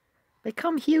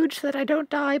 Become huge so that I don't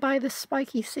die by the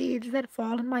spiky seeds that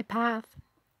fall in my path.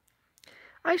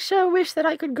 I sure wish that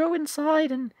I could go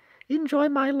inside and enjoy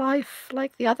my life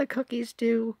like the other cookies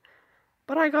do,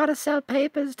 but I gotta sell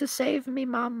papers to save me,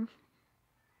 Mum.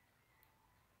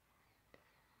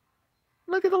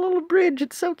 Look at the little bridge,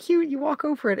 it's so cute, you walk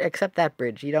over it, except that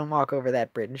bridge, you don't walk over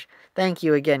that bridge. Thank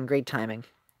you again, great timing.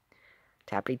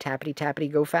 Tappity, tappity,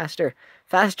 tappity, go faster.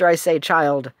 Faster, I say,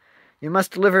 child. You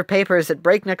must deliver papers at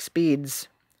breakneck speeds.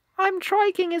 I'm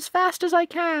triking as fast as I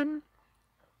can.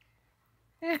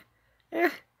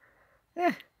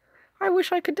 I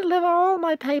wish I could deliver all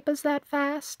my papers that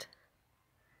fast.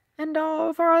 And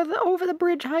over the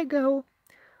bridge I go.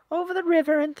 Over the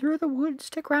river and through the woods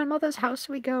to grandmother's house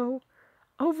we go.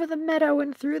 Over the meadow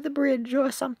and through the bridge,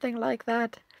 or something like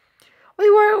that. We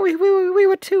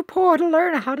were too poor to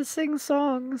learn how to sing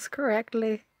songs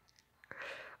correctly.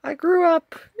 I grew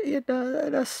up in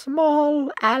a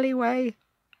small alleyway.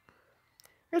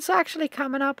 It's actually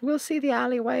coming up. We'll see the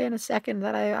alleyway in a second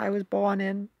that I was born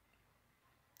in.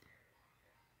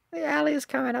 The alley is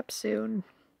coming up soon.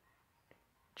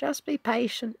 Just be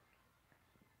patient.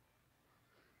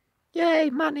 Yay,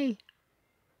 money.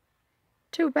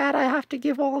 Too bad I have to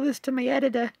give all this to my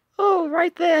editor. Oh,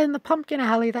 right there in the pumpkin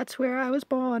alley. That's where I was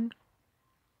born.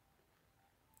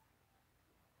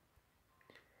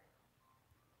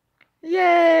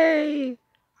 Yay!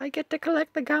 I get to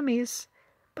collect the gummies.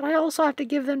 But I also have to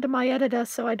give them to my editor,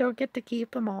 so I don't get to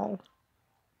keep them all.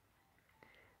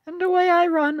 And away I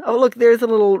run. Oh, look, there's the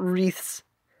little wreaths.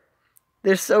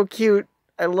 They're so cute.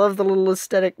 I love the little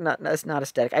aesthetic. It's not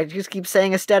aesthetic. I just keep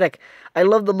saying aesthetic. I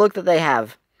love the look that they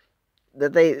have.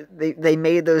 That they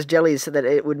made those jellies so that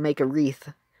it would make a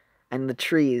wreath. And the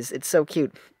trees. It's so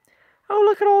cute. Oh,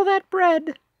 look at all that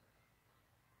bread.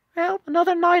 Well,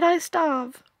 another night I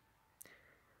starve.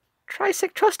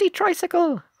 Trusty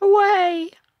tricycle, away!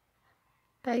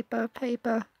 Paper,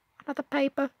 paper, another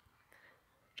paper.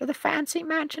 To the fancy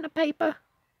mansion of paper.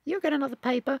 You get another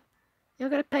paper. You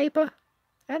get a paper.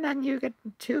 And then you get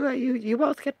two, you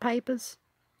both get papers.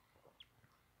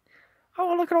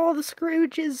 Oh, look at all the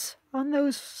Scrooges on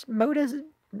those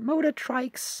motor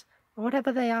trikes, or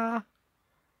whatever they are.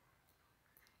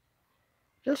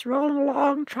 Just rolling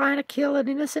along, trying to kill an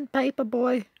innocent paper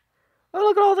boy. Oh,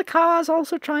 look at all the cars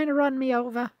also trying to run me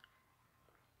over.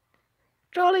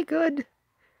 Jolly good.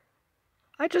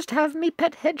 I just have me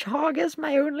pet hedgehog as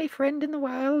my only friend in the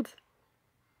world.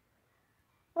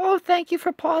 Oh, thank you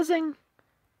for pausing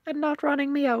and not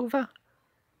running me over.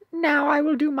 Now I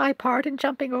will do my part in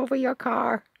jumping over your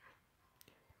car.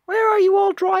 Where are you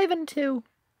all driving to?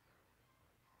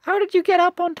 How did you get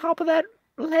up on top of that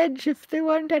ledge if there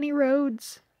weren't any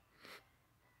roads?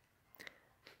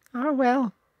 Oh,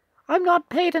 well. I'm not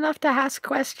paid enough to ask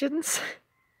questions.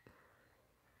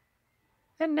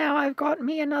 And now I've got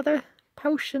me another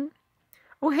potion.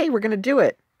 Oh, hey, we're gonna do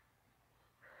it.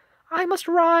 I must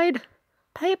ride.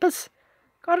 Papers.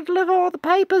 Gotta deliver all the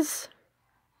papers.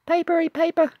 Papery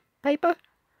paper. Paper.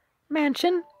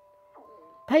 Mansion.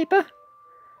 Paper.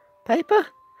 Paper.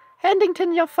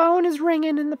 Handington, your phone is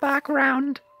ringing in the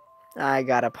background. I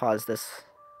gotta pause this.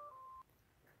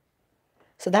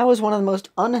 So that was one of the most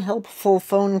unhelpful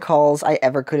phone calls I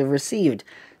ever could have received.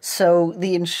 So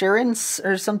the insurance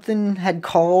or something had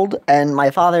called, and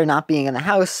my father not being in the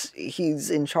house,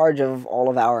 he's in charge of all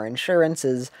of our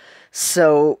insurances.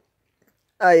 So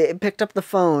I picked up the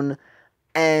phone,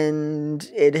 and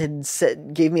it had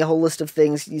gave me a whole list of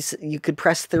things. You could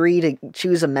press 3 to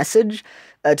choose a message,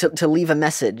 to leave a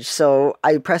message. So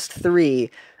I pressed 3.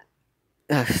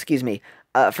 Excuse me.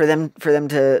 For them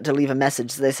to leave a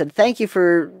message. So they said, "Thank you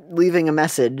for leaving a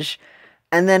message."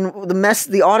 And then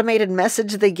the automated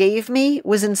message they gave me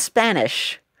was in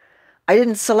Spanish. I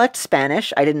didn't select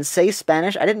Spanish. I didn't say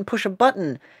Spanish. I didn't push a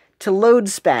button to load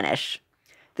Spanish.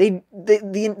 The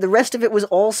rest of it was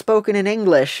all spoken in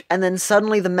English, and then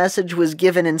suddenly the message was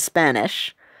given in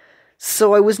Spanish.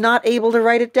 So I was not able to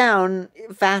write it down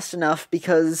fast enough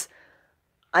because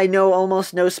I know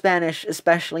almost no Spanish,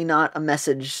 especially not a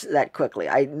message that quickly.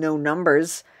 I know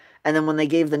numbers, and then when they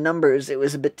gave the numbers, it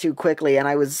was a bit too quickly, and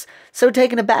I was so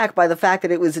taken aback by the fact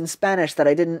that it was in Spanish that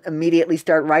I didn't immediately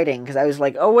start writing, because I was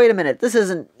like, oh, wait a minute, this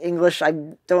isn't English, I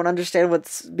don't understand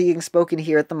what's being spoken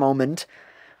here at the moment,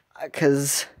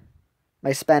 because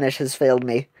my Spanish has failed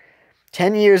me.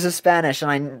 10 years of Spanish,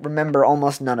 and I remember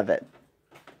almost none of it.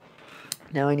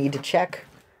 Now I need to check.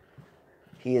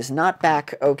 He is not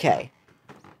back. Okay.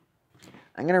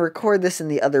 I'm going to record this in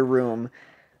the other room,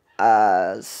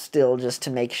 still just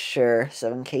to make sure,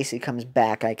 so in case he comes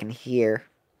back I can hear.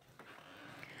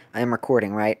 I am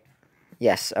recording, right?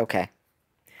 Yes, okay.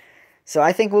 So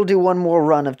I think we'll do one more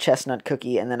run of Chestnut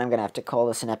Cookie, and then I'm going to have to call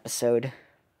this an episode.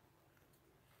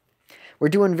 We're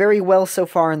doing very well so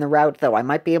far in the route, though. I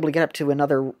might be able to get up to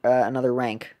another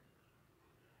rank.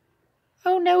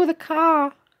 Oh no, the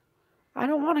car. I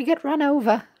don't want to get run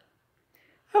over.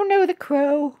 Oh no, the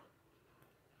crow.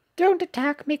 Don't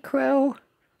attack me, crow.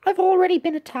 I've already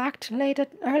been attacked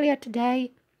earlier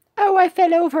today. Oh, I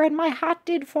fell over and my hat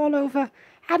did fall over.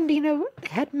 Had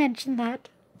mentioned that.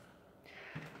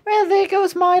 Well, there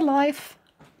goes my life.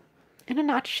 In a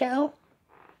nutshell.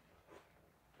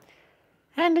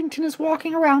 Handington is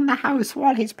walking around the house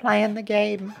while he's playing the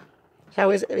game. So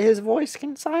his voice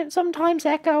can sometimes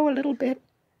echo a little bit.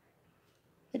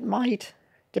 It might,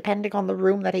 depending on the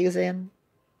room that he's in.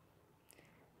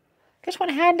 Because when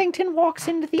Handington walks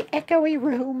into the echoey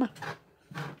room,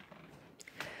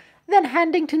 then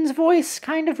Handington's voice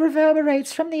kind of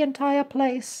reverberates from the entire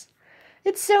place.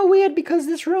 It's so weird because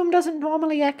this room doesn't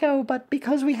normally echo, but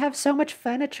because we have so much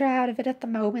furniture out of it at the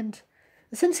moment.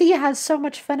 Since he has so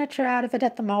much furniture out of it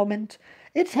at the moment,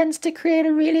 it tends to create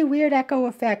a really weird echo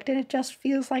effect, and it just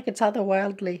feels like it's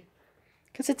otherworldly.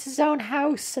 Because it's his own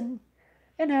house, and,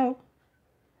 you know,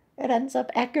 it ends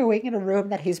up echoing in a room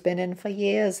that he's been in for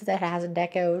years that hasn't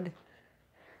echoed.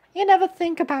 You never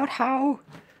think about how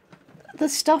the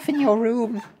stuff in your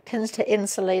room tends to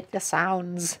insulate the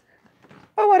sounds.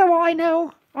 Oh, what do I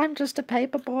know? I'm just a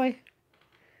paper boy.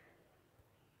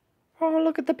 Oh,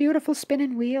 look at the beautiful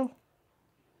spinning wheel.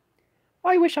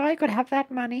 I wish I could have that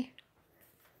money.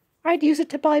 I'd use it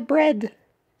to buy bread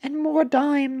and more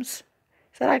dimes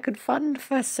so that I could fund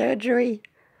for surgery.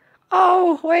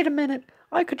 Oh, wait a minute.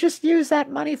 I could just use that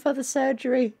money for the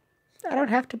surgery. I don't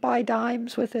have to buy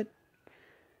dimes with it.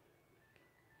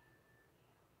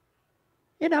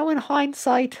 You know, in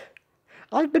hindsight,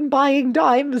 I've been buying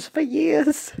dimes for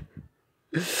years.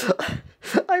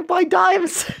 I buy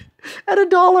dimes at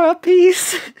 $1 a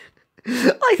piece.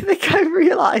 I think I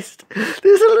realized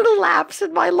there's a little lapse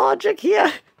in my logic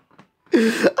here.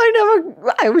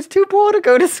 I was too poor to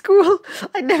go to school.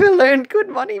 I never learned good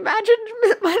money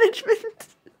management.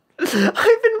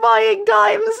 I've been buying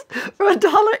dimes for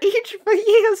 $1 each for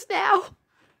years now.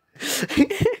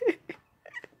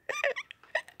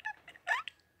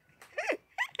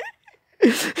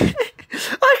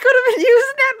 I could have been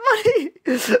using that money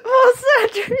for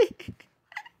surgery.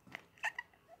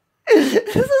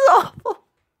 This is awful.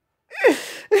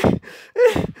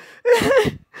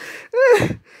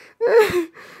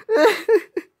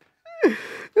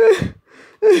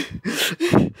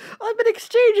 I've been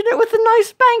exchanging it with a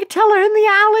nice bank teller in the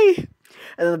alley.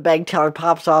 And then the bank teller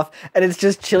pops off, and it's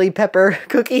just Chili Pepper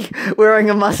Cookie wearing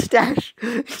a mustache.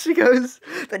 She goes,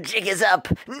 "The jig is up,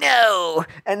 no!"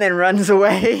 And then runs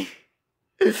away.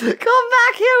 "Come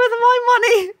back here with my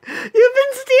money! You've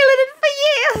been stealing it for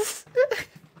years!"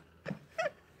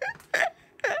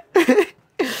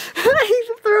 He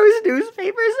throws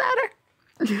newspapers at her.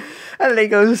 And then he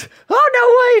goes, oh, no,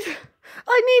 wait.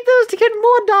 I need those to get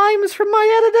more dimes from my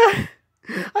editor.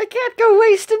 I can't go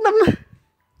wasting them.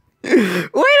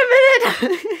 Wait a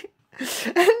minute.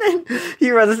 And then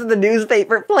he runs to the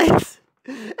newspaper place.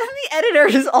 And the editor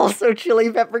is also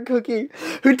Chili Pepper Cookie,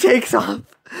 who takes off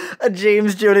a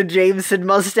James Jonah Jameson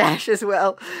mustache as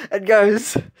well, and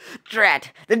goes,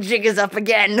 drat, the jig is up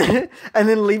again, and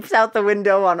then leaps out the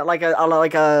window on a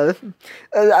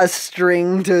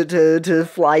string to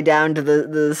fly down to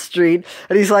the street,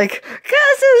 and he's like,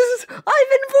 curses, I've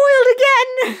been foiled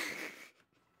again.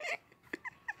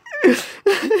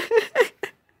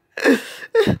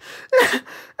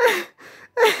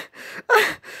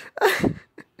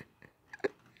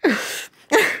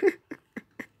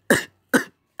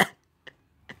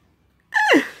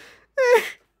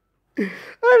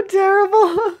 I'm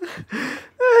terrible.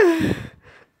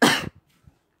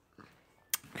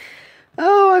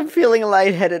 Oh, I'm feeling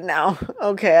lightheaded now.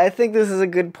 Okay, I think this is a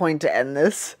good point to end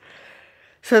this.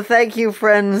 So thank you,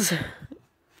 friends,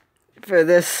 for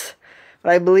this.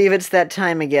 But I believe it's that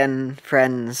time again,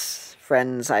 friends.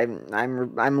 I'm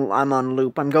on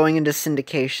loop. I'm going into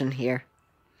syndication here.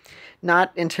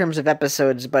 Not in terms of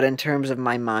episodes, but in terms of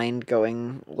my mind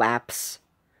going lapse.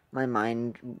 My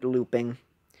mind looping.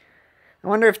 I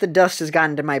wonder if the dust has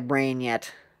gotten to my brain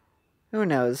yet. Who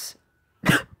knows?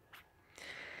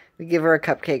 We give her a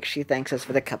cupcake. She thanks us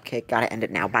for the cupcake. Gotta end it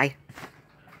now. Bye.